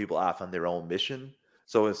power people off on their own mission.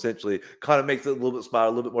 So essentially kind of makes it a little bit smarter, a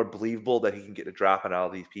little bit more believable that he can get a drop on all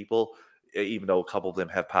these people, even though a couple of them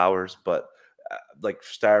have powers. But like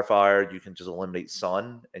Starfire, you can just eliminate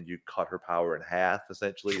Sun and you cut her power in half,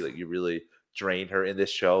 essentially. Like you really drain her in this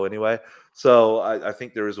show anyway. So I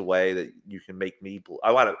think there is a way that you can make me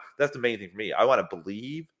that's the main thing for me. I want to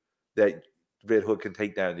believe that Red Hood can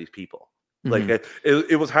take down these people. Like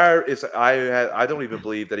it was hard. I don't even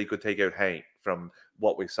believe that he could take out Hank from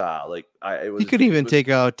what we saw. Like he could even take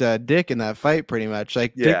out Dick in that fight pretty much.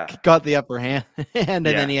 Like Dick got the upper hand and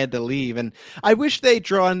then he had to leave. And I wish they'd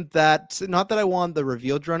drawn that, not that I want the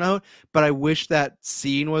reveal drawn out, but I wish that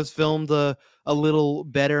scene was filmed a little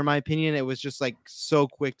better, in my opinion. It was just like so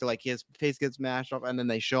quick to like his face gets mashed off and then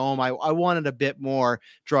they show him. I wanted a bit more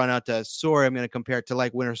drawn out to, sorry, I'm going to compare it to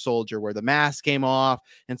like Winter Soldier, where the mask came off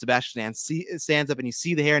and Sebastian stands up and you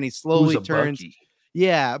see the hair and he slowly turns. Bucky.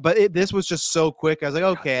 Yeah, but this was just so quick. I was like,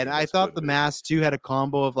 okay. And I thought the mask too had a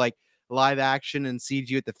combo of like live action and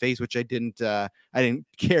CG at the face, which I didn't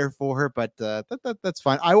care for, but that's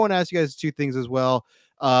fine. I want to ask you guys two things as well.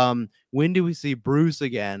 When do we see Bruce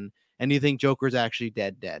again? And do you think Joker's actually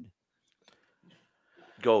dead?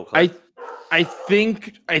 Go. I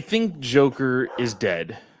think Joker is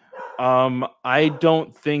dead. I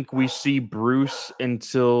don't think we see Bruce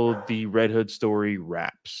until the Red Hood story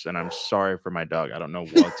wraps. And I'm sorry for my dog. I don't know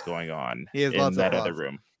what's going on in that other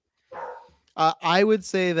room. I would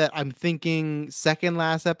say that I'm thinking second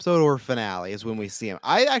last episode or finale is when we see him.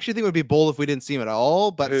 I actually think it would be bold if we didn't see him at all.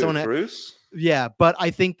 But Bruce? Yeah, but I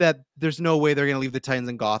think that there's no way they're going to leave the Titans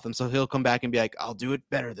in Gotham. So he'll come back and be like, I'll do it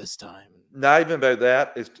better this time. Not even about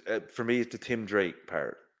that. It's for me, it's the Tim Drake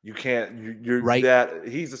part. You can't. You're right. That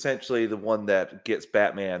he's essentially the one that gets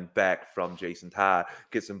Batman back from Jason Todd,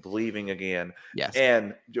 gets him believing again. Yes.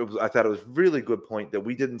 And I thought it was a really good point that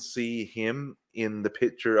we didn't see him in the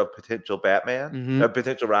picture of potential Batman,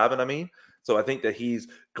 potential Robin. I mean, so I think that he's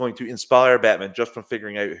going to inspire Batman just from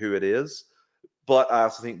figuring out who it is. But I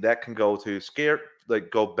also think that can go to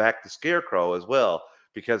go back to Scarecrow as well,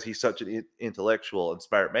 because he's such an intellectual and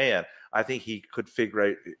smart man. I think he could figure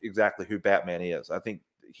out exactly who Batman is. I think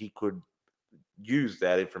he could use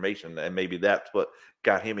that information, and maybe that's what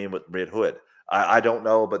got him in with Red Hood. I don't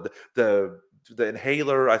know, but the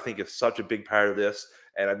inhaler I think is such a big part of this,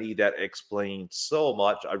 and I need that explained so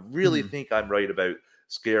much. I really think I'm right about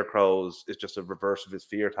Scarecrow's. It's just a reverse of his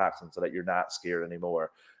fear toxin, so that you're not scared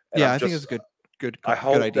anymore. And I think it's good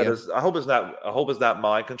idea. I hope it's not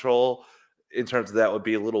mind control. In terms of that, would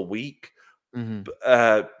be a little weak.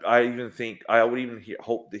 I would even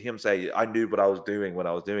hope him say, I knew what I was doing when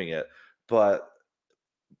I was doing it. But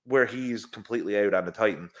where he's completely out on the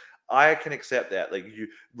Titans, I can accept that. Like, you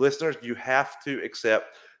listeners, you have to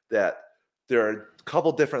accept that there are a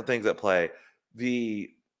couple different things at play. The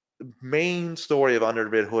main story of Under the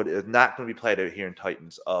Red Hood is not going to be played out here in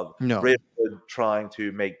Titans of Red Hood trying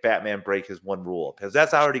to make Batman break his one rule, because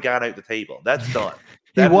that's already gone out the table. That's done.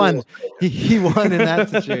 He won. He won in that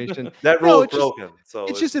situation. That rule is broken. So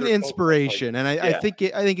it's just an inspiration, and I think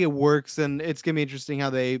it works, and it's gonna be interesting how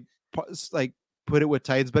they like put it with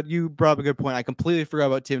Titans. But you brought up a good point. I completely forgot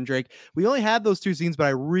about Tim Drake. We only had those two scenes, but I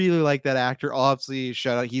really like that actor. Obviously,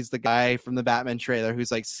 shout out, he's the guy from the Batman trailer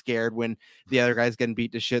who's like scared when the other guy's getting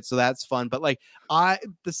beat to shit. So that's fun. But like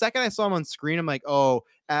the second I saw him on screen, I'm like, oh,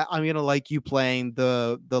 I'm gonna like you playing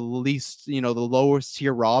the least, the lowest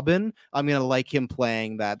tier Robin. I'm gonna like him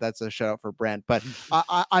playing that. That's a shout out for Brent. But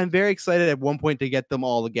I'm very excited at one point to get them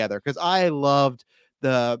all together, because I loved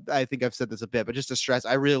I think I've said this a bit, but just to stress,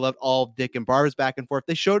 I really loved all of Dick and Barbara's back and forth.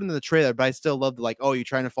 They showed it in the trailer, but I still loved like, oh, you're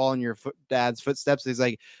trying to follow in your dad's footsteps. He's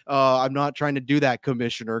like, I'm not trying to do that,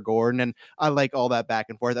 Commissioner Gordon. And I like all that back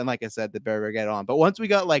and forth. And like I said, the better get on. But once we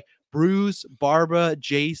got like Bruce, Barbara,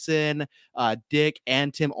 Jason, Dick,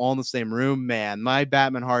 and Tim all in the same room, man, my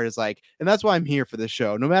Batman heart is like, and that's why I'm here for this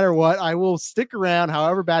show. No matter what, I will stick around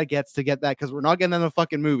however bad it gets to get that, because we're not getting in the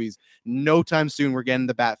fucking movies. No time soon we're getting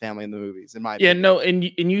the Bat family in the movies, in my opinion. No, and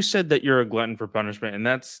you said that you're a glutton for punishment, and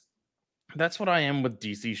that's what I am with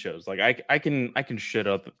DC shows. Like I can shit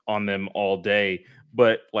up on them all day,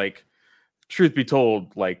 but like, truth be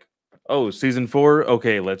told, like, oh, season 4,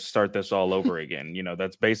 okay, let's start this all over again.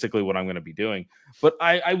 That's basically what I'm going to be doing. But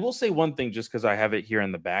I will say one thing, just because I have it here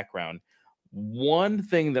in the background. One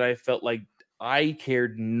thing that I felt like I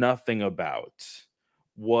cared nothing about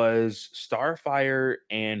was Starfire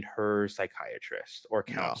and her psychiatrist or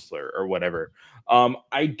counselor or whatever.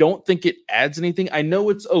 I don't think it adds anything. I know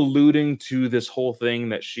it's alluding to this whole thing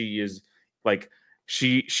that she is like,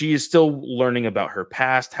 she is still learning about her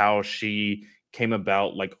past, how she came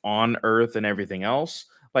about like on Earth and everything else.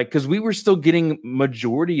 Like, because we were still getting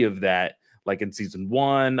majority of that, like in season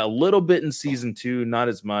 1, a little bit in season 2, not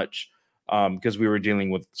as much, because we were dealing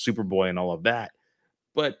with Superboy and all of that.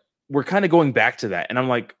 But we're kind of going back to that, and I'm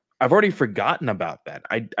like, I've already forgotten about that.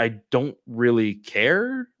 I don't really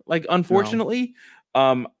care, like, unfortunately.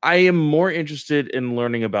 No. I am more interested in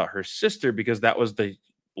learning about her sister, because that was the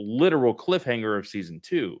literal cliffhanger of season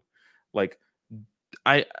 2. Like,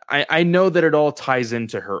 I know that it all ties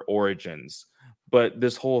into her origins, but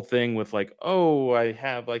this whole thing with like, oh, I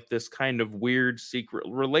have like this kind of weird secret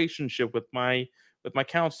relationship with my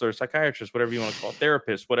counselor, psychiatrist, whatever you want to call it,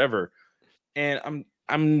 therapist, whatever. And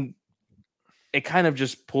I'm it kind of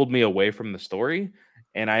just pulled me away from the story,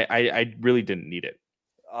 and I really didn't need it.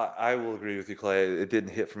 I will agree with you, Clay. It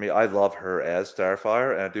didn't hit for me. I love her as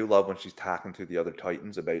Starfire, and I do love when she's talking to the other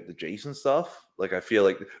Titans about the Jason stuff. Like, I feel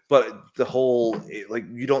like, but the whole, like,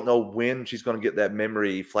 you don't know when she's going to get that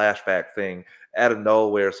memory flashback thing out of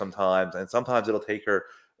nowhere sometimes, and sometimes it'll take her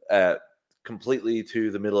completely to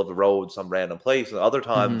the middle of the road, some random place, and other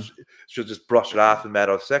times she'll just brush it off in a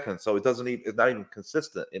matter of seconds. So it's not even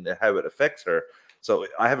consistent in how it affects her. So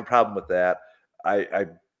I have a problem with that.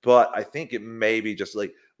 But I think it may be just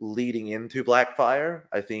like leading into Blackfire.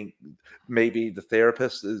 I think maybe the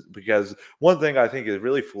therapist is, because one thing I think is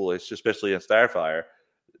really foolish, especially in Starfire,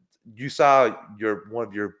 you saw one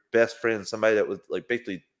of your best friends, somebody that was like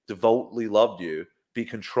basically devotedly loved you, be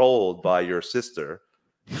controlled by your sister.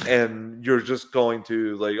 And you're just going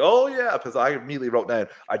to like, oh yeah, because I immediately wrote down,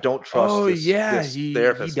 I don't trust this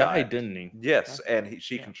therapist. He died, didn't he? Yes, and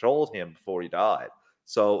she controlled him before he died.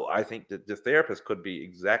 So I think that the therapist could be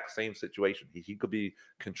exact same situation. He could be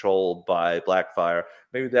controlled by Blackfire.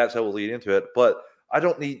 Maybe that's how we'll lead into it. But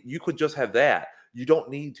you could just have that. You don't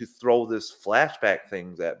need to throw this flashback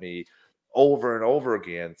things at me over and over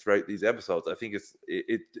again throughout these episodes. I think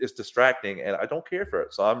it's distracting, and I don't care for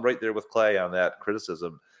it. So I'm right there with Clay on that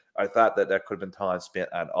criticism. I thought that could have been time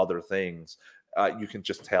spent on other things. You can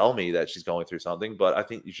just tell me that she's going through something, but I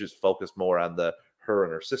think you should focus more on her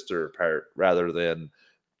and her sister part rather than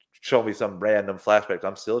show me some random flashbacks.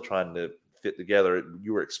 I'm still trying to fit together.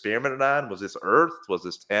 You were experimenting on? Was this Earth? Was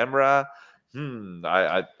this Tamara?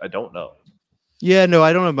 I don't know. Yeah, no,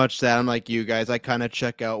 I don't have much to add. I'm like you guys. I kind of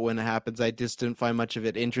check out when it happens. I just didn't find much of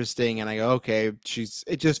it interesting. And I go, okay,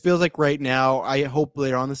 it just feels like right now, I hope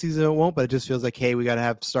later on the season it won't, but it just feels like, hey, we got to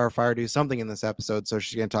have Starfire do something in this episode. So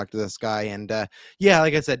she's going to talk to this guy. And yeah,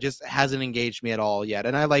 like I said, just hasn't engaged me at all yet.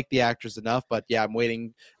 And I like the actress enough, but yeah, I'm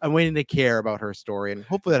waiting to care about her story. And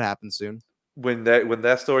hopefully that happens soon. When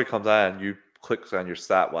that story comes on, you click on your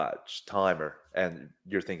stopwatch timer, and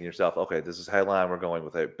you're thinking to yourself, okay, this is how long we're going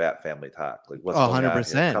without Bat Family talk. Like, what's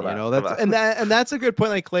 100%? You know, that's a good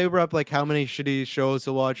point. Like Clay brought up, like how many shitty shows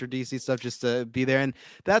to watch or DC stuff just to be there, and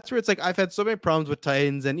that's where it's like I've had so many problems with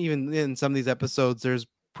Titans, and even in some of these episodes, there's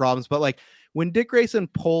problems. But like when Dick Grayson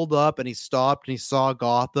pulled up and he stopped and he saw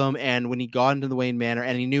Gotham, and when he got into the Wayne Manor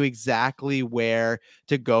and he knew exactly where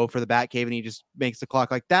to go for the Batcave, and he just makes the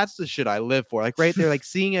clock, like that's the shit I live for. Like right there, like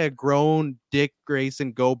seeing a grown Dick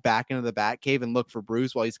Grayson go back into the Batcave and look for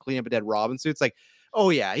Bruce while he's cleaning up a dead Robin suit. It's like, oh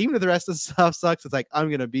yeah, even if the rest of the stuff sucks, it's like I'm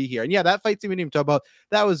gonna be here. And yeah, that fight scene we didn't talk about,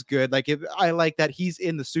 that was good. Like I like that he's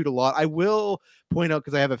in the suit a lot. I will point out,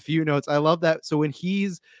 because I have a few notes, I love that. So when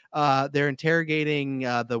he's they're interrogating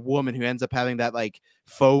the woman who ends up having that like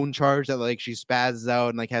phone charge that like she spazzes out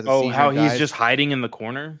and like has a seizure, how he's just hiding in the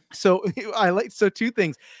corner. So two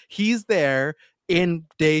things. He's there in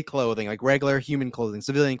day clothing, like regular human clothing,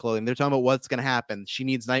 civilian clothing. They're talking about what's going to happen. She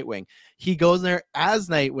needs Nightwing. He goes there as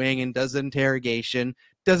Nightwing and does the interrogation.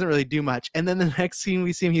 Doesn't really do much. And then the next scene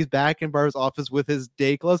we see him, he's back in Barbara's office with his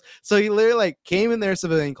day clothes. So he literally like came in there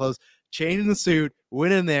civilian clothes, changed the suit,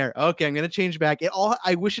 went in there. Okay, I'm gonna change back.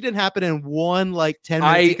 I wish it didn't happen in one like 10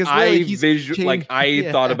 minutes. Because really,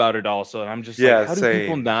 I thought about it also, and I'm just like, how do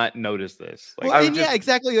people not notice this? Like, yeah,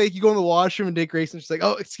 exactly. Like you go in the washroom and Dick Grayson's just like,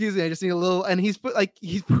 oh, excuse me, I just need a little, and he's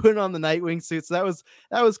putting on the Nightwing suit. So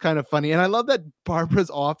that was kind of funny. And I love that Barbara's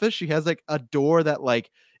office, she has like a door that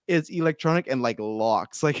like is electronic and like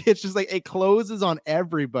locks. Like it's just like it closes on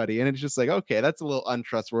everybody, and it's just like, okay, that's a little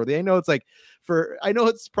untrustworthy. I know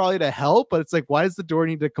it's probably to help, but it's like, why does the door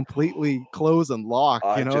need to completely close and lock?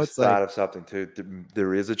 You know, it's thought of something too.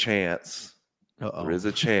 There is a chance. There is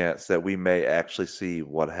a chance that we may actually see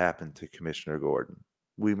what happened to Commissioner Gordon.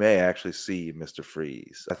 We may actually see Mr.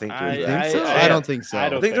 Freeze. I think. I don't think so. I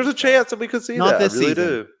think there's a chance that we could see that. This I really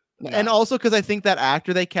season. do. And also because I think that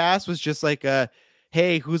actor they cast was just like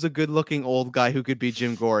hey, who's a good-looking old guy who could be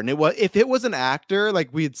Jim Gordon? If it was an actor like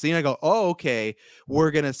we had seen, I go, oh, okay,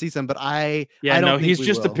 we're gonna see some. But I don't think he's we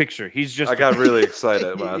just will. a picture. He's just. I got really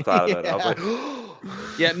excited when I thought about it. I was like,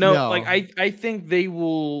 yeah, no, like I think they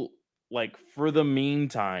will, like, for the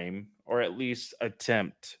meantime, or at least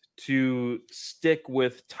attempt to stick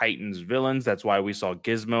with Titans villains. That's why we saw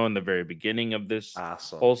Gizmo in the very beginning of this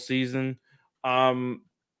whole season.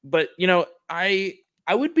 But you know,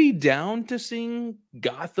 I would be down to seeing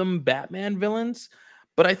Gotham Batman villains,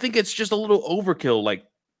 but I think it's just a little overkill. Like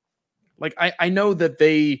I know that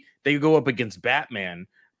they they go up against Batman,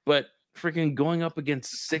 but freaking going up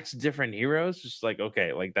against 6 different heroes, just like,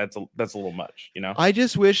 okay, like that's a little much, you know. I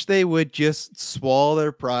just wish they would just swallow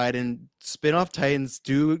their pride and spin off Titans,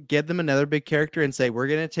 get them another big character and say, we're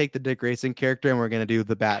going to take the Dick Grayson character and we're going to do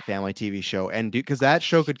the Bat Family TV show and do, because that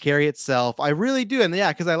show could carry itself. I really do. And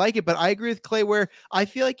yeah, because I like it, but I agree with Clay where I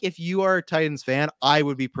feel like if you are a Titans fan, I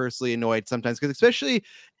would be personally annoyed sometimes, because especially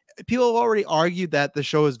people have already argued that the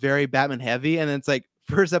show is very Batman heavy. And it's like,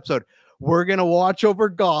 first episode, we're going to watch over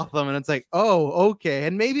Gotham. And it's like, oh, okay.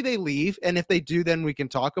 And maybe they leave. And if they do, then we can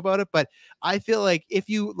talk about it. But I feel like if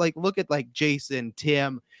you like look at like Jason,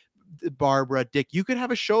 Tim, Barbara, Dick, you could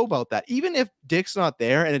have a show about that. Even if Dick's not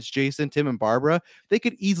there and it's Jason, Tim, and Barbara, they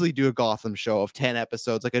could easily do a Gotham show of 10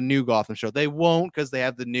 episodes, like a new Gotham show. They won't, because they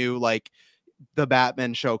have the new, like, the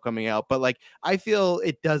Batman show coming out. But like, I feel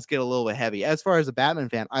it does get a little bit heavy. As far as a Batman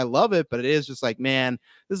fan, I love it, but it is just like, man,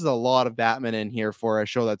 this is a lot of Batman in here for a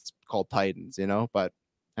show that's called Titans, you know. But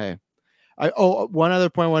hey, one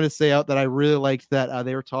other point I wanted to say out that I really liked that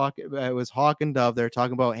they were talking, it was Hawk and Dove, they're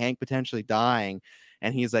talking about Hank potentially dying,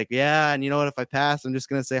 and he's like, yeah, and you know what, if I pass, I'm just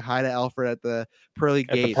gonna say hi to Alfred at the pearly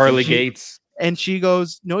gates. The pearly gates. And she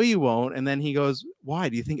goes, no, you won't. And then he goes, why?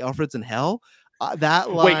 Do you think Alfred's in hell? That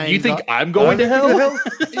line. Wait, you think I'm going to hell?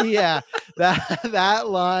 Yeah, that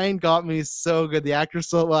line got me so good. The actress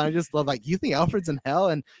so well. I just love, like, you think Alfred's in hell,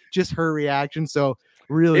 and just her reaction. So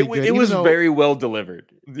really good. It was very well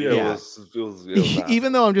delivered. Yeah. It was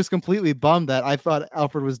even though I'm just completely bummed that I thought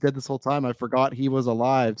Alfred was dead this whole time. I forgot he was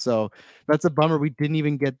alive. So that's a bummer. We didn't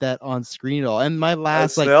even get that on screen at all. And my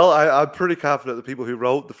last, I'm pretty confident the people who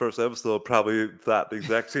wrote the first episode probably thought the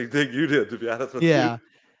exact same thing you did, to be honest with you.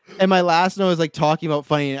 And my last note is like talking about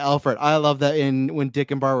funny and Alfred. I love that when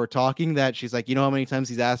Dick and Bar were talking, that she's like, you know how many times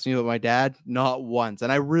he's asked me about my dad? Not once.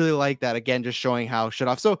 And I really like that, again, just showing how shut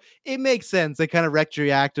off. So it makes sense. They kind of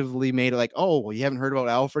retroactively made it like, oh, well, you haven't heard about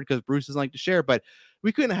Alfred because Bruce doesn't like to share. But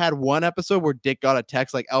we couldn't have had one episode where Dick got a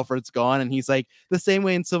text like Alfred's gone, and he's like the same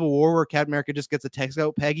way in Civil War where Captain America just gets a text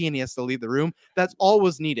out Peggy and he has to leave the room. That's all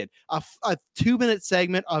was needed. A 2-minute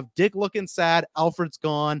segment of Dick looking sad, Alfred's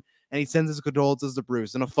gone, and he sends his condolences to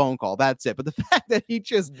Bruce in a phone call. That's it. But the fact that he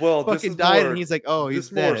just fucking died and he's like, oh, he's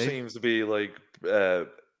dead. This more seems to be like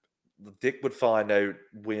Dick would find out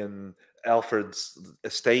when Alfred's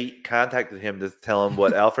estate contacted him to tell him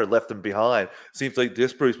what Alfred left him behind. Seems like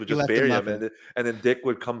this Bruce would just bury him, and then Dick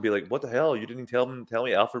would come and be like, what the hell? You didn't tell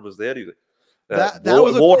me Alfred was dead. He's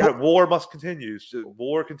like, war must continue.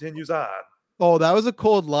 War continues on. Oh, that was a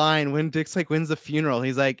cold line when Dick's like, when's the funeral?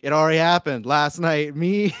 He's like, it already happened last night.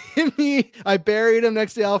 Me, I buried him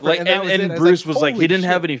next to Alfred. Like, and Bruce was like, he didn't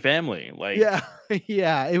have any family. Like,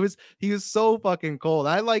 yeah, he was so fucking cold.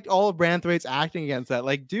 I like all of Branthwaite's acting against that.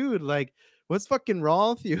 Like, dude, like, what's fucking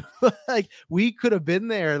wrong with you? Like, we could have been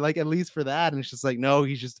there, like, at least for that. And it's just like, no,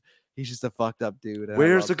 he's just a fucked up dude. And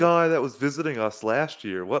where's the guy that was visiting us last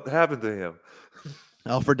year? What happened to him?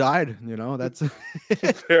 Alfred died, you know, that's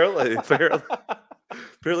apparently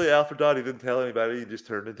Alfred died. He didn't tell anybody. He just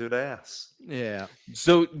turned into an ass. Yeah.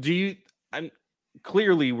 So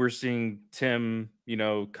clearly we're seeing Tim, you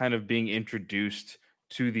know, kind of being introduced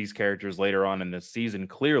to these characters later on in this season,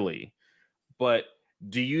 clearly. But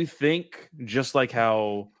do you think, just like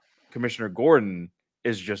how Commissioner Gordon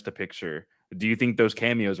is just a picture, do you think those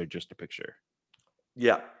cameos are just a picture?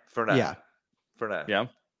 Yeah, for now. Yeah. For now. Yeah.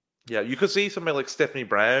 Yeah, you could see somebody like Stephanie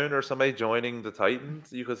Brown or somebody joining the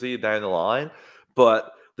Titans. You could see it down the line.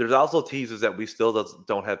 But there's also teasers that we still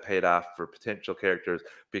don't have paid off for potential characters,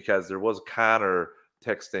 because there was Connor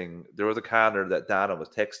texting. There was a Connor that Donna was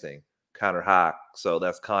texting, Connor Hawk. So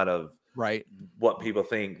that's kind of right what people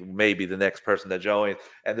think may be the next person that joins.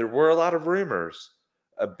 And there were a lot of rumors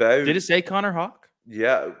about. Did it say Connor Hawk?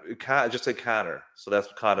 Yeah, it just said Connor. So that's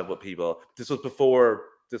kind of what people. This was before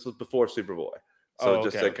Superboy. So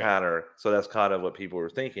just like Connor. So that's kind of what people were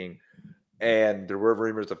thinking. And there were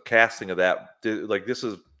rumors of casting of that. Like, this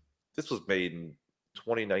was made in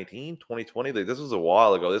 2019, 2020. Like, this was a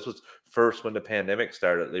while ago. This was first when the pandemic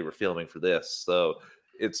started. They were filming for this. So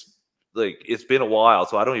it's been a while.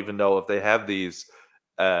 So I don't even know if they have these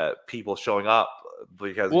people showing up,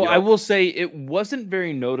 because I will say it wasn't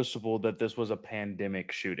very noticeable that this was a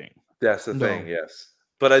pandemic shooting. That's the thing, yes.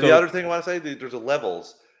 But the other thing I want to say, there's a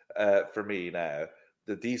levels. For me now,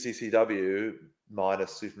 the DCCW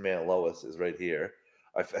minus Superman and Lois is right here.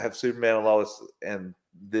 I have Superman and Lois and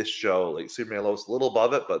this show, like Superman and Lois, a little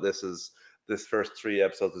above it, but this first 3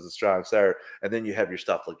 episodes is a strong start. And then you have your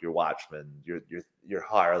stuff like your Watchmen, your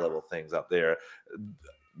higher level things up there.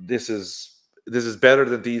 This is better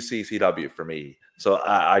than DCCW for me, so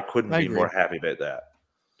I couldn't be more happy about that.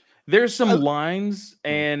 There's some lines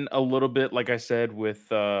and a little bit, like I said, with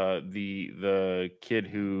the kid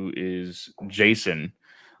who is Jason,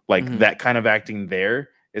 like that kind of acting there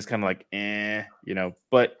is kind of like,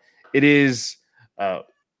 but it is,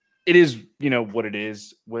 what it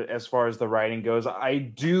is as far as the writing goes. I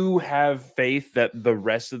do have faith that the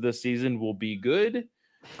rest of the season will be good.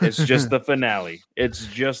 It's just the finale.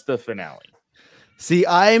 See,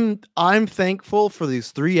 I'm thankful for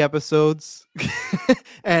these 3 episodes,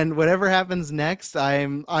 and whatever happens next,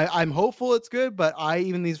 I'm hopeful it's good. But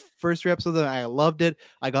even these first 3 episodes, I loved it.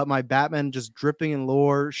 I got my Batman just dripping in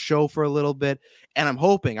lore show for a little bit, and I'm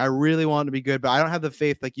hoping. I really want it to be good, but I don't have the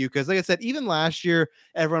faith like you, because like I said, even last year,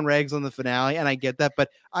 everyone rags on the finale, and I get that, but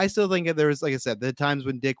I still think that there was, like I said, the times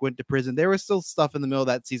when Dick went to prison, there was still stuff in the middle of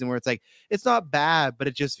that season where it's like, it's not bad, but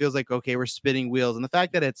it just feels like, okay, we're spinning wheels. And the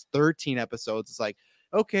fact that it's 13 episodes, it's like,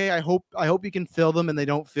 okay, I hope you can fill them and they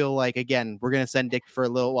don't feel like, again, we're going to send Dick for a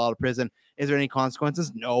little while to prison. Is there any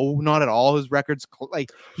consequences? No, not at all. His record's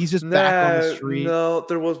he's just back on the street. No,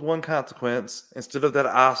 there was one consequence. Instead of that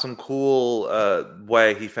awesome, cool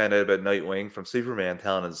way he found out about Nightwing from Superman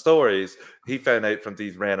telling his stories, he found out from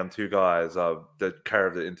these random 2 guys that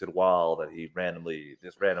carved it into the wall that he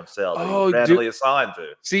this random cell that he randomly assigned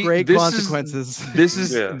to. See, great consequences. This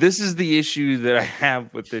is the issue that I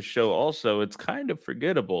have with this show. Also, it's kind of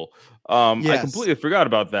forgettable. I completely forgot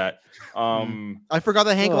about that. I forgot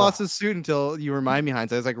that Hank lost his suit until you remind me,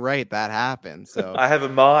 Heinz. I was like, right, that happened. So I have a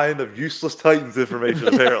mind of useless Titans information,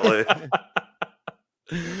 apparently.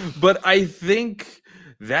 But I think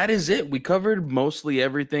that is it. We covered mostly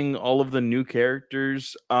everything, all of the new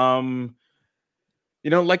characters. Like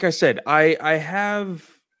I said, I have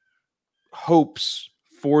hopes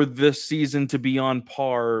for this season to be on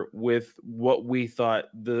par with what we thought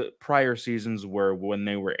the prior seasons were when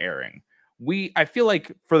they were airing. I feel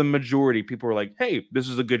like for the majority, people were like, hey, this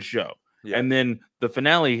is a good show. Yeah. And then the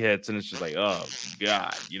finale hits and it's just like, oh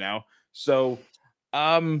God, So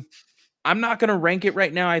I'm not going to rank it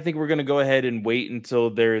right now. I think we're going to go ahead and wait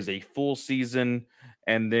until there is a full season,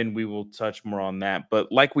 and then we will touch more on that.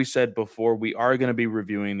 But like we said before, we are going to be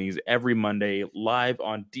reviewing these every Monday live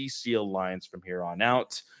on DC Alliance from here on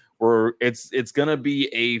out. It's going to be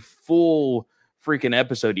a full freaking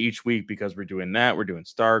episode each week because we're doing that. We're doing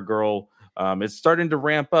Stargirl. It's starting to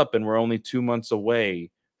ramp up, and we're only 2 months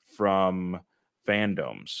away from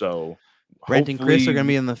fandom. So Brent and Chris are going to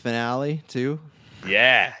be in the finale too.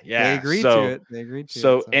 Yeah. They agreed to it.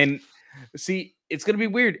 So, and see, it's going to be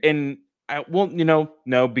weird. And I won't,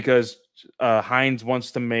 no, because Heinz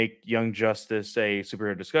wants to make Young Justice a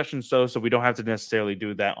superhero discussion. So we don't have to necessarily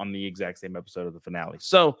do that on the exact same episode of the finale.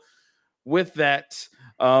 So with that,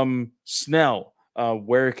 Snell,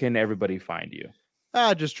 where can everybody find you?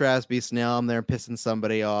 Just Trasby Snell. I'm there pissing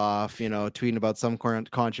somebody off, tweeting about some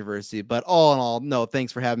controversy. But all in all, no,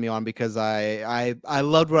 thanks for having me on, because I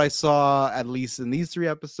loved what I saw, at least in these 3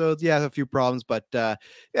 episodes. Yeah, I have a few problems, but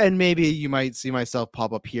and maybe you might see myself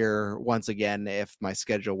pop up here once again if my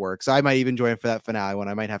schedule works. I might even join for that finale one.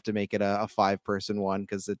 I might have to make it a 5-person one,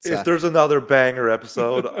 because it's if there's another banger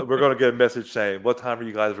episode, we're gonna get a message saying, what time are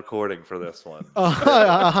you guys recording for this one?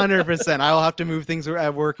 100%. I'll have to move things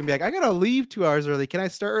at work and be like, I gotta leave 2 hours early. Can I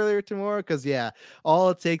start earlier tomorrow? Because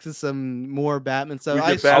all it takes is some more Batman stuff.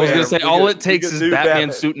 I was gonna say all it takes is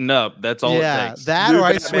Batman suiting up. That's all it takes. That, or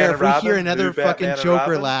I swear, if we hear another fucking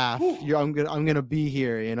Joker laugh, I'm gonna be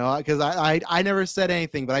here. Because I never said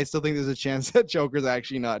anything, but I still think there's a chance that Joker's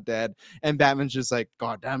actually not dead, and Batman's just like,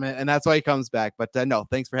 God damn it, and that's why he comes back. But no,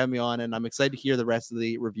 thanks for having me on, and I'm excited to hear the rest of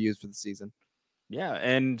the reviews for the season. Yeah,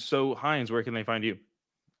 and so Heinz, where can they find you?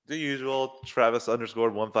 The usual,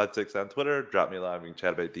 Travis_156 on Twitter. Drop me a line. We can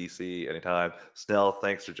chat about DC anytime. Snell,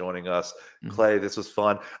 thanks for joining us. Clay, this was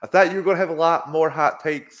fun. I thought you were going to have a lot more hot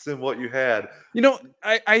takes than what you had.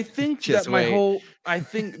 I think that I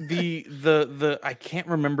think the I can't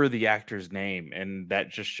remember the actor's name, and that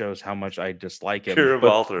just shows how much I dislike him. Kieran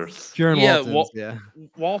Walters.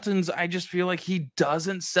 Waltons, I just feel like he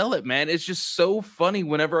doesn't sell it, man. It's just so funny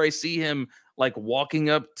whenever I see him like walking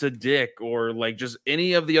up to Dick or like just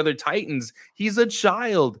any of the other Titans. He's a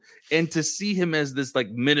child, and to see him as this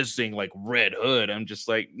like menacing like Red Hood, I'm just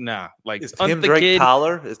like, nah. Like, is Tim Drake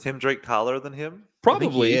taller? Is Tim Drake taller than him?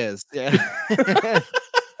 Probably he is. Yeah.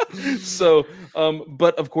 So,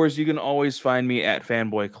 but of course, you can always find me at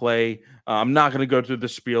Fanboy Clay. I'm not going to go through the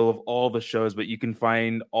spiel of all the shows, but you can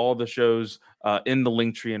find all the shows in the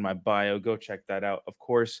link tree in my bio. Go check that out. Of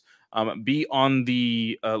course, be on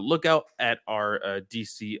the lookout at our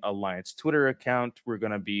DC Alliance Twitter account. We're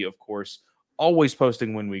going to be, of course, always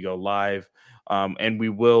posting when we go live. And we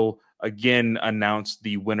will again announce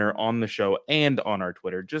the winner on the show and on our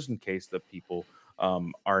Twitter, just in case the people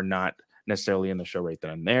are not necessarily in the show right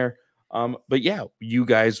then and there. But yeah, you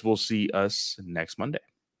guys will see us next Monday.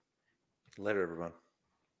 Later, everyone.